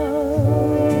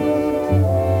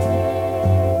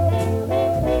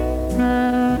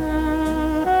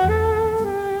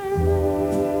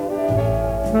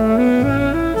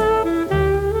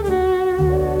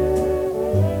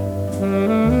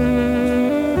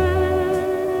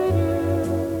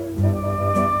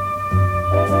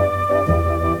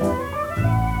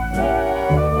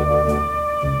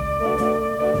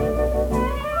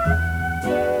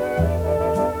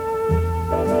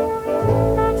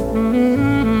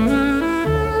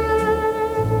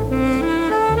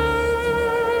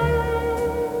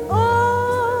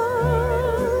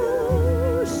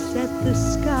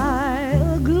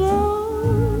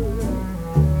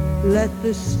let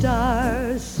the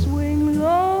stars swing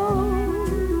low,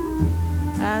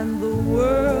 and the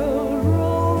world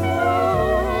roll over.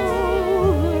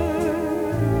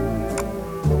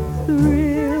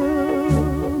 Thrill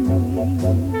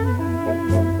me,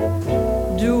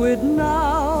 do it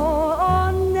now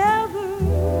or never.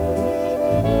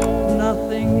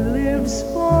 Nothing lives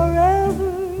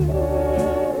forever.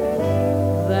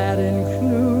 That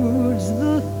includes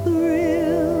the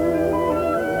thrill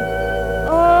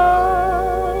of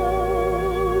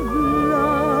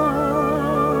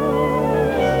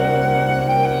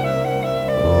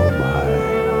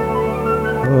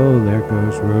Oh, there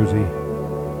goes Rosie.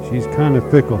 She's kind of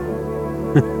fickle.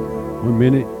 1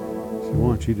 minute, she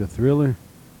wants you to thrill her.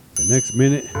 The next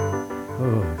minute,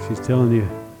 oh, she's telling you,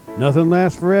 nothing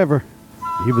lasts forever,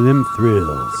 even them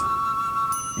thrills.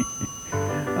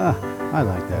 I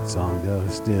like that song, though,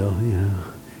 still,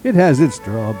 It has its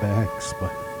drawbacks,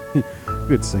 but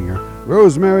good singer.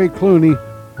 Rosemary Clooney,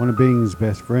 one of Bing's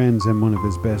best friends and one of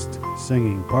his best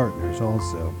singing partners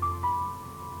also.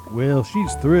 Well,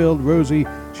 she's thrilled, Rosie.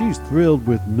 She's thrilled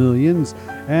with millions.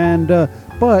 And,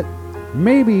 but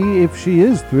maybe if she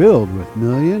is thrilled with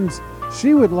millions,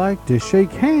 she would like to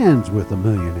shake hands with a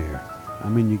millionaire. I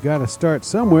mean, you got to start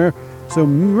somewhere. So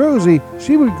Rosie,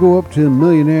 she would go up to the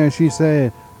millionaire. She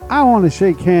said, "I want to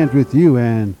shake hands with you."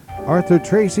 And Arthur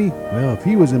Tracy, well, if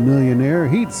he was a millionaire,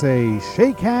 he'd say,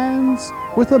 "Shake hands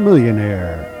with a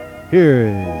millionaire." Here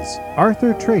is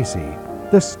Arthur Tracy,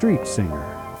 the street singer.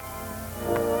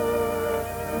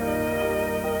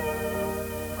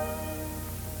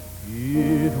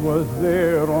 It was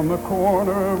there on the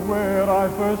corner where I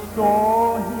first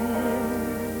saw him.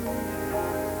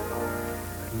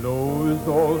 Clothes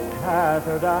all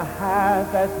tattered, a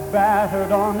hat that's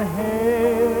battered on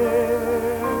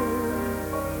head.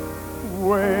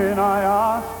 When I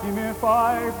asked him if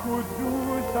I could do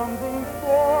something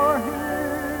for him,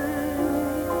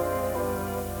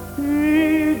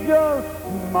 he just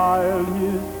smiled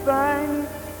his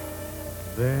thanks.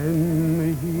 Then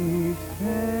he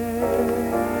said,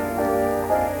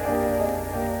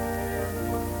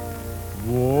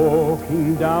 "Walking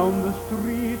down the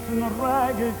streets in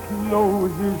ragged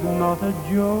clothes is not a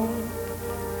joke.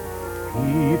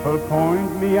 People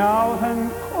point me out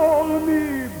and call me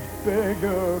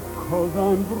beggar 'cause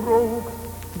I'm broke.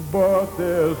 But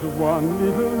there's one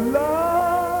little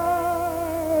lie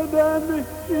and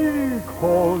he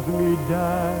calls me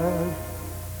Dad.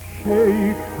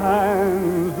 Shake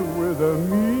hands with a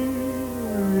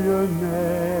millionaire.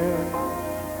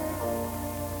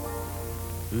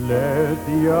 Let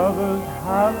the others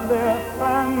have their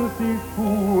fancy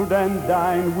food and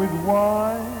dine with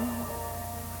wine.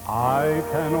 I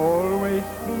can always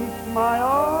feast my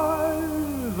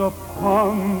eyes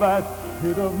upon that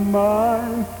kid of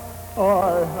mine.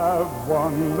 I have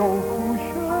one loaf to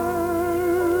share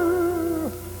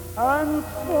and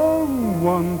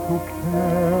someone to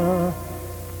care.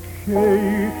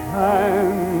 Shake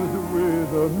hands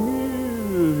with a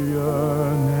millionaire.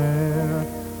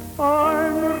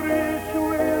 I'm rich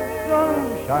with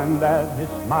sunshine that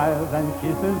his smiles and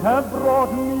kisses have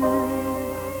brought me.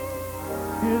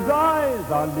 His eyes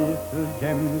are little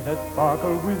gems that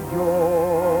sparkle with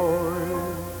joy.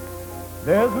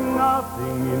 There's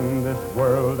nothing in this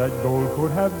world that gold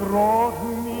could have brought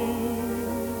me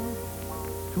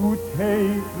to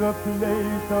take the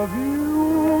place of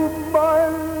you, my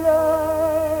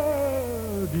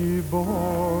laddie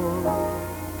boy.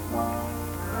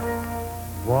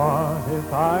 What if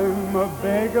I'm a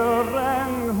beggar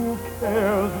and who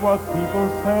cares what people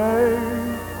say?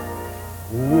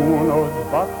 Who knows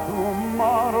but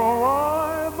tomorrow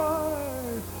I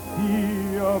might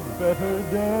see a better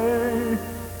day,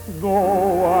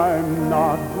 though I'm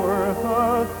not worth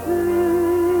a thing.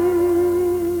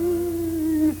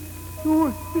 To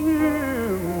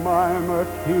him I'm a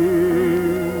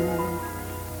king.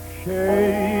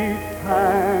 Shake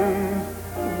hands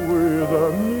with a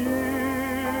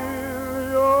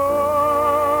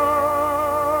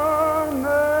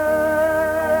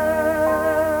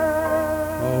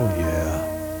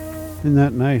Isn't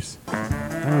that nice?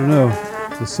 I don't know.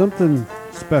 There's something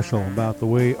special about the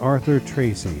way Arthur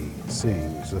Tracy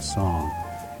sings a song.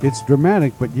 It's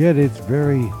dramatic, but yet it's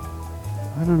very,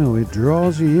 I don't know, it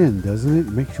draws you in, doesn't it?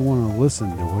 It makes you want to listen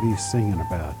to what he's singing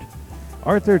about.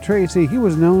 Arthur Tracy, he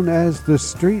was known as the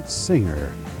street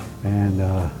singer. And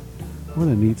what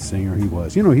a neat singer he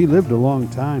was. You know, he lived a long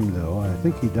time, though. I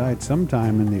think he died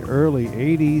sometime in the early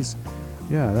 80s.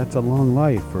 Yeah, that's a long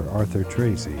life for Arthur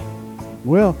Tracy.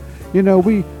 Well, you know,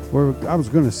 I was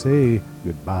going to say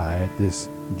goodbye at this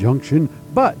junction,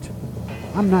 but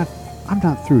I'm not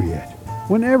through yet.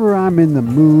 Whenever I'm in the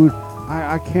mood,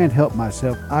 I can't help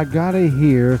myself. I got to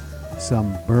hear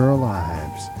some Burl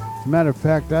Ives. As a matter of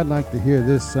fact, I'd like to hear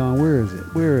this song. Where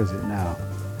is it now?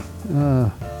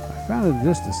 I found it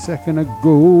just a second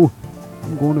ago.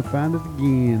 I'm going to find it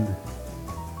again.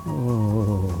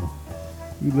 Oh,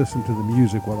 you listen to the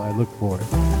music while I look for it.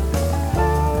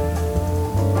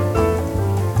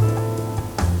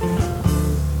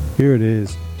 Here it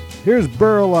is. Here's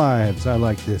Burl Ives. I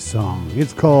like this song.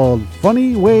 It's called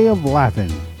Funny Way of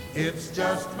Laughing. It's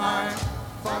just my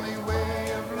funny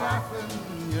way of laughing.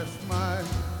 Yes, my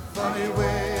funny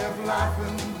way of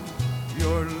laughing.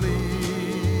 Your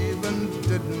leaving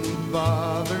didn't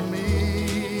bother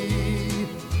me.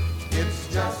 It's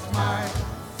just my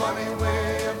funny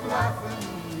way of laughing.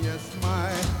 Yes,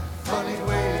 my funny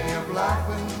way of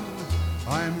laughing.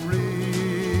 I'm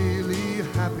really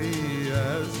happy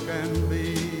as can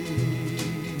be.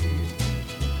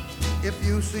 If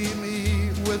you see me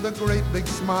with a great big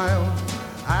smile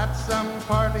at some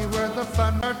party where the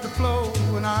fun starts to flow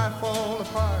and I fall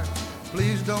apart,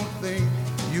 please don't think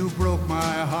you broke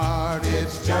my heart.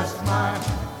 It's just my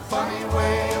funny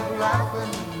way of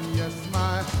laughing. Yes,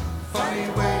 my funny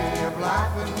way of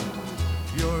laughing.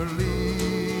 Your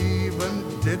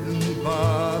leaving didn't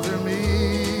bother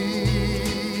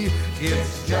me.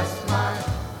 It's just my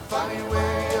funny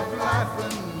way of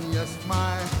laughing. Yes,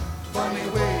 my funny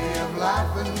way of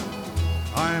laughing.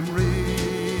 I'm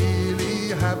really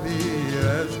happy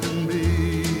as can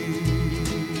be.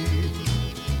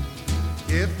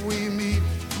 If we meet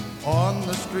on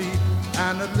the street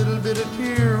and a little bit of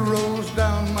tear rolls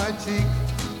down my cheek,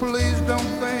 please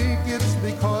don't think it's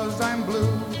because I'm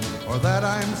blue or that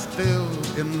I'm still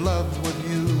in love with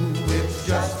you. It's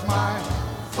just my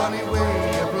funny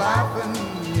way of laughing.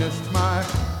 Yes, my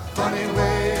funny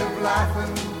way of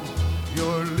laughing.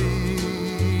 Your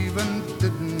leaving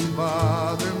didn't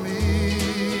bother me.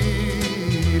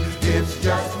 It's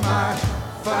just my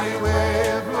funny way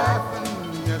of laughing.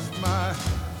 Yes, my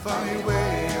funny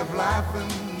way of laughing.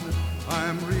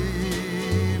 I'm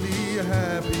really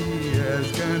happy as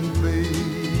can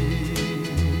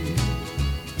be.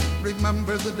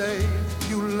 Remember the day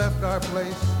you left our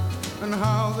place and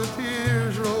how the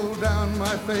tears rolled down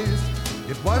my face.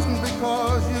 It wasn't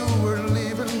because you were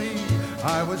leaving me.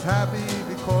 I was happy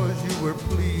because you were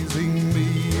pleasing me.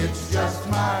 It's just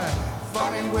my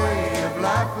funny way of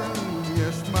laughing.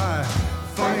 Yes, my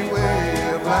funny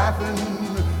way of laughing.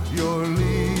 Your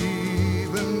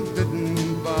leaving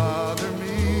didn't bother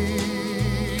me.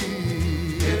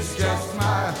 It's just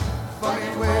my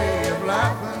funny way of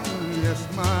laughing. Yes,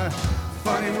 my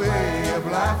funny way of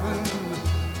laughing.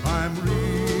 I'm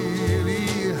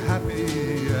really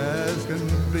happy as can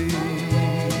be.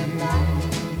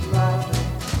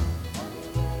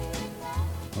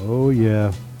 Oh,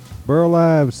 yeah. Burl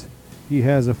Ives, he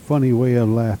has a funny way of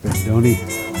laughing, don't he?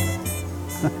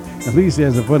 At least he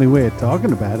has a funny way of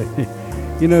talking about it.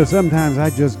 You know, sometimes I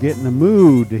just get in the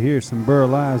mood to hear some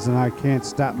Burl Ives and I can't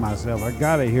stop myself. I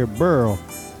gotta hear Burl.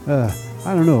 I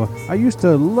don't know. I used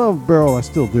to love Burl. I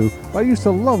still do. But I used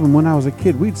to love him when I was a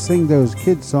kid. We'd sing those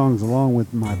kid songs along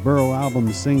with my Burl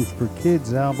album, Sings for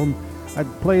Kids album. I'd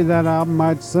play that album.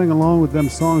 I'd sing along with them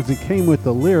songs that came with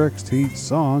the lyrics to each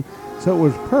song. So it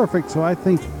was perfect. So I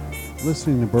think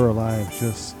listening to Burl Ives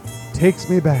just takes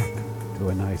me back to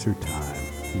a nicer time.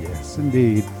 Yes,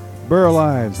 indeed. Burl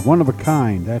Ives, one of a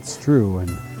kind. That's true.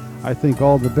 And I think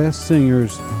all the best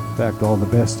singers, in fact, all the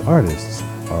best artists,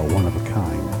 are one of a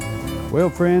kind. Well,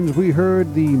 friends, we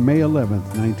heard the May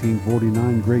 11th,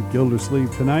 1949 Great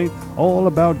Gildersleeve tonight, all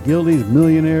about Gildy's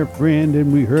millionaire friend,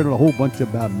 and we heard a whole bunch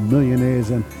about millionaires,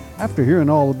 and after hearing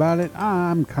all about it,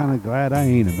 I'm kind of glad I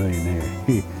ain't a millionaire.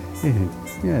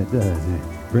 Yeah, it does. It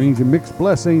brings you mixed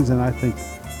blessings, and I think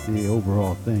the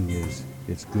overall thing is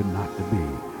it's good not to be.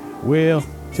 Well,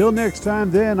 till next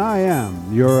time then, I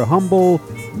am your humble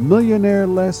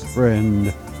millionaire-less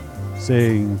friend,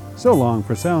 saying so long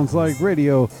for Sounds Like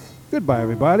Radio. Goodbye,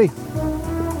 everybody.